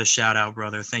much for the shout out,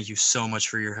 brother. Thank you so much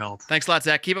for your help. Thanks a lot,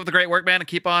 Zach. Keep up the great work, man, and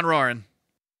keep on roaring.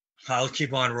 I'll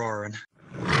keep on roaring.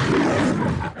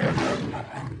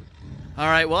 All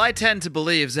right, well, I tend to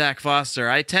believe Zach Foster.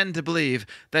 I tend to believe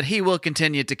that he will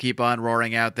continue to keep on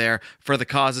roaring out there for the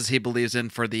causes he believes in,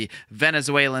 for the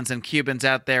Venezuelans and Cubans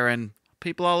out there and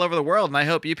people all over the world. And I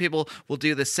hope you people will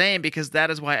do the same, because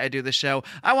that is why I do this show.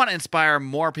 I want to inspire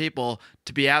more people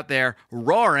to be out there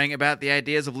roaring about the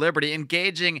ideas of liberty,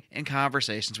 engaging in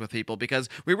conversations with people, because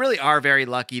we really are very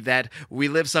lucky that we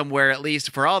live somewhere, at least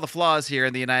for all the flaws here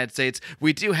in the United States,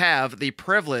 we do have the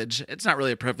privilege. It's not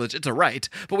really a privilege, it's a right,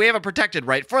 but we have a protected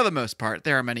right for the most part.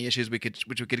 There are many issues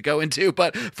which we could go into,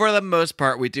 but for the most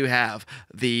part, we do have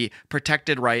the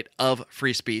protected right of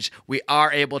free speech. We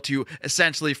are able to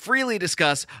essentially freely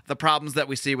discuss the problems that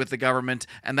we see with the government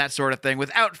and that sort of thing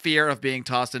without fear of being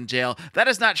tossed in jail. That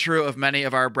is not true of many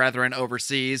of our brethren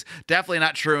overseas. Definitely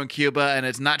not true in Cuba, and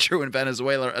it's not true in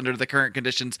Venezuela under the current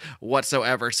conditions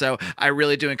whatsoever. So I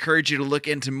really do encourage you to look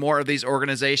into more of these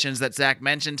organizations that Zach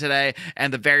mentioned today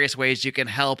and the various ways you can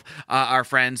help our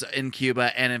friends in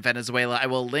Cuba and in Venezuela. I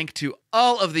will link to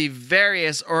all of the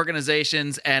various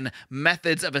organizations and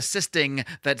methods of assisting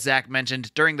that Zach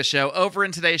mentioned during the show over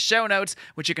in today's show notes,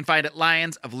 which you can find at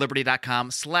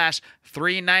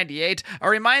lionsofliberty.com/398. A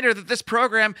reminder that this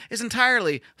program is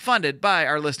entirely funded by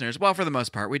our listeners. Well, for the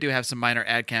most part, we do have some minor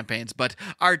ad campaigns, but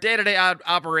our day-to-day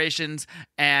operations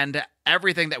and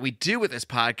everything that we do with this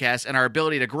podcast and our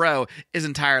ability to grow is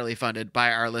entirely funded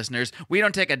by our listeners. We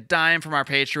don't take a dime from our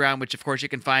Patreon, which of course you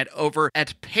can find over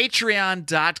at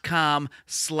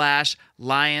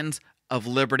patreon.com/Lions of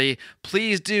Liberty.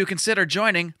 Please do consider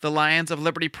joining the Lions of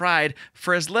Liberty Pride.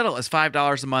 For as little as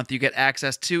 $5 a month, you get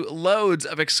access to loads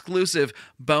of exclusive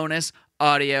bonus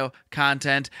audio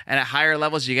content, and at higher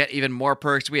levels you get even more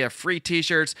perks. We have free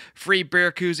t-shirts, free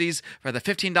beer koozies. For the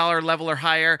 $15 level or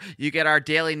higher, you get our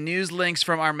daily news links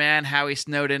from our man Howie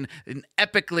Snowden, an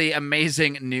epically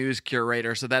amazing news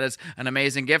curator. So that is an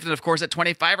amazing gift. And of course, at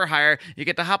 $25 or higher, you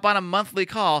get to hop on a monthly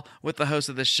call with the host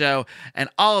of the show, and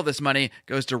all of this money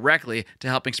goes directly to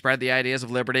helping spread the ideas of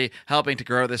liberty, helping to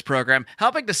grow this program,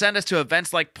 helping to send us to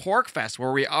events like PorkFest,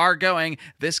 where we are going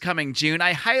this coming June.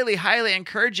 I highly, highly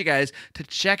encourage you guys to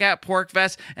check out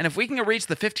PorkFest, and if we can reach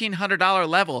the $1,500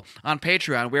 level on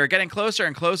Patreon, we are getting closer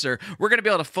and closer. We're going to be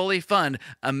able to fully fund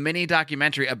a mini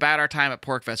documentary about our time at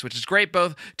PorkFest, which is great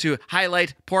both to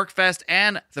highlight PorkFest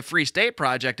and the Free State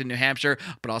Project in New Hampshire,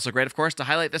 but also great, of course, to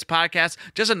highlight this podcast.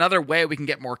 Just another way we can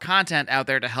get more content out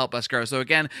there to help us grow. So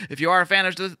again, if you are a fan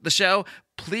of the show,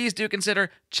 please do consider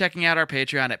checking out our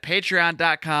Patreon at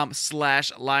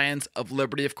patreon.com/Lions of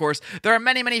Liberty. Of course, there are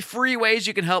many, many free ways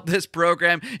you can help this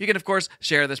program. You can, of course,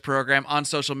 share this program on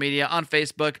social media, on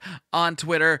Facebook, on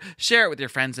Twitter. Share it with your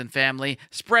friends and family.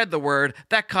 Spread the word.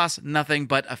 That costs nothing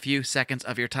but a few seconds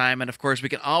of your time. And, of course, we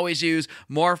can always use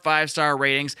more 5-star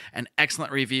ratings and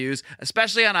excellent reviews,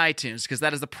 especially on iTunes, because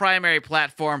that is the primary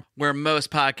platform where most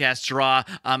podcasts draw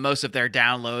most of their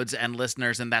downloads and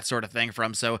listeners and that sort of thing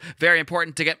from. So very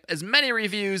important to get as many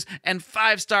reviews and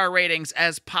 5-star ratings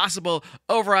as possible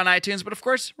over on iTunes. But of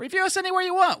course, review us anywhere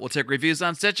you want. We'll take reviews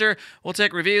on Stitcher. We'll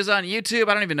take reviews on YouTube.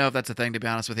 I don't even know if that's a thing, to be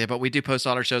honest with you, but we do post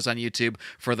all our shows on YouTube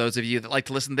for those of you that like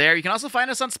to listen there. You can also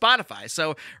find us on Spotify.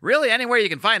 So really, anywhere you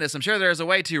can find us, I'm sure there's a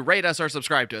way to rate us or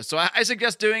subscribe to us. So I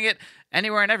suggest doing it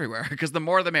anywhere and everywhere, because the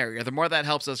more the merrier, the more that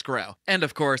helps us grow. And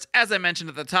of course, as I mentioned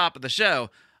at the top of the show,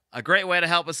 a great way to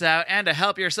help us out and to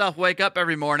help yourself wake up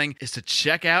every morning is to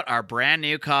check out our brand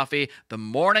new coffee, the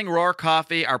Morning Roar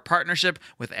Coffee, our partnership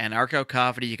with Anarcho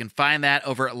Coffee. You can find that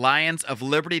over at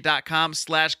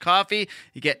lionsofliberty.com/coffee.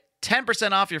 You get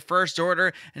 10% off your first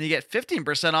order, and you get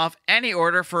 15% off any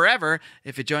order forever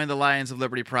if you join the Lions of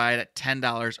Liberty Pride at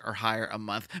 $10 or higher a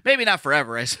month. Maybe not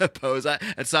forever, I suppose.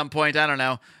 At some point, I don't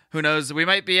know. Who knows? We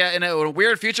might be in a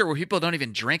weird future where people don't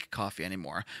even drink coffee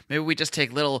anymore. Maybe we just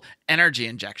take little energy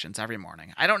injections every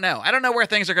morning. I don't know. I don't know where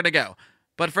things are going to go.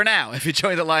 But for now, if you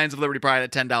join the Lions of Liberty Pride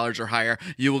at $10 or higher,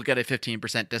 you will get a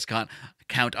 15% discount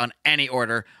on any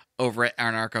order over at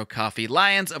Anarcho Coffee.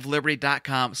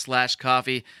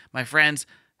 lionsofliberty.com/coffee. My friends,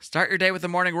 start your day with the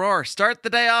morning roar. Start the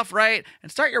day off right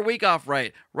and start your week off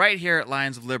right here at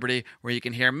Lions of Liberty, where you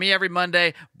can hear me every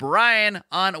Monday, Brian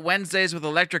on Wednesdays with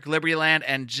Electric Liberty Land,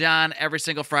 and John every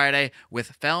single Friday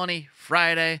with Felony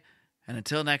Friday. And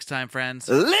until next time, friends,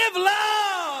 live long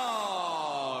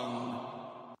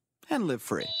and live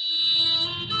free.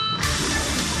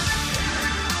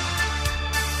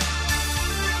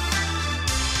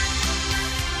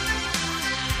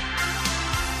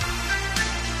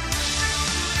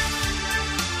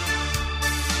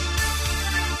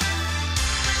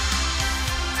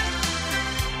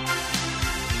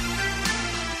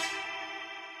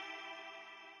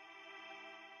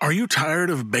 Are you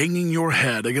tired of banging your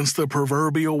head against the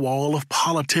proverbial wall of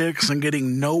politics and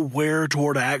getting nowhere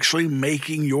toward actually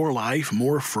making your life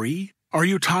more free? Are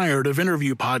you tired of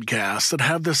interview podcasts that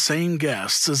have the same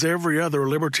guests as every other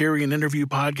libertarian interview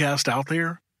podcast out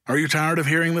there? Are you tired of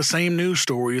hearing the same news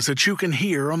stories that you can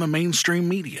hear on the mainstream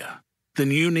media? Then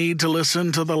you need to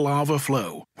listen to The Lava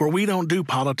Flow, where we don't do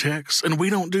politics and we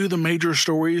don't do the major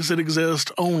stories that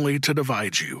exist only to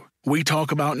divide you. We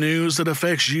talk about news that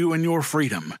affects you and your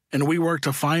freedom, and we work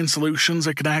to find solutions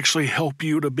that can actually help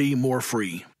you to be more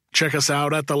free. Check us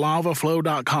out at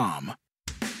thelavaflow.com.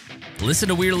 Listen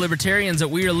to We Are Libertarians at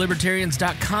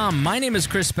wearelibertarians.com. My name is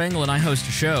Chris Spangle, and I host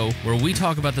a show where we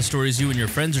talk about the stories you and your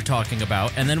friends are talking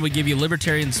about, and then we give you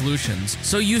libertarian solutions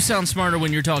so you sound smarter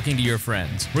when you're talking to your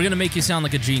friends. We're going to make you sound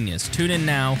like a genius. Tune in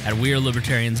now at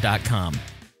wearelibertarians.com.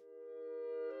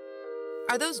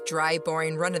 Are those dry,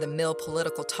 boring, run-of-the-mill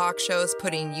political talk shows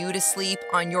putting you to sleep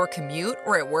on your commute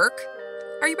or at work?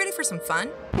 Are you ready for some fun?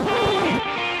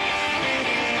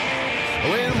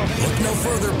 Look no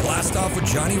further. Blast Off with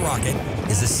Johnny Rocket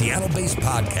is a Seattle-based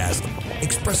podcast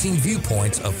expressing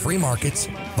viewpoints of free markets,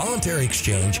 voluntary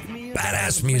exchange,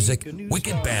 badass music,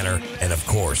 wicked banner, and of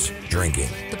course, drinking.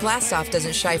 The Blast Off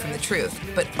doesn't shy from the truth,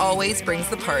 but always brings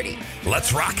the party.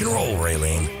 Let's rock and roll,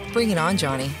 Raylene. Bring it on,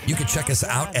 Johnny. You can check us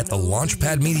out at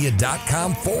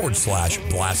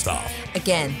thelaunchpadmedia.com/blastoff.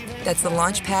 Again, that's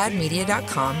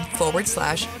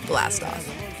thelaunchpadmedia.com/blastoff.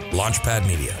 Launchpad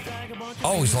Media.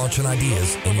 Always launching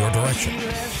ideas in your direction.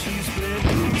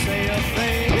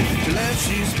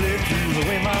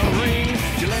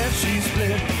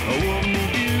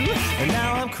 And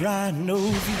now I'm crying over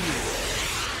you.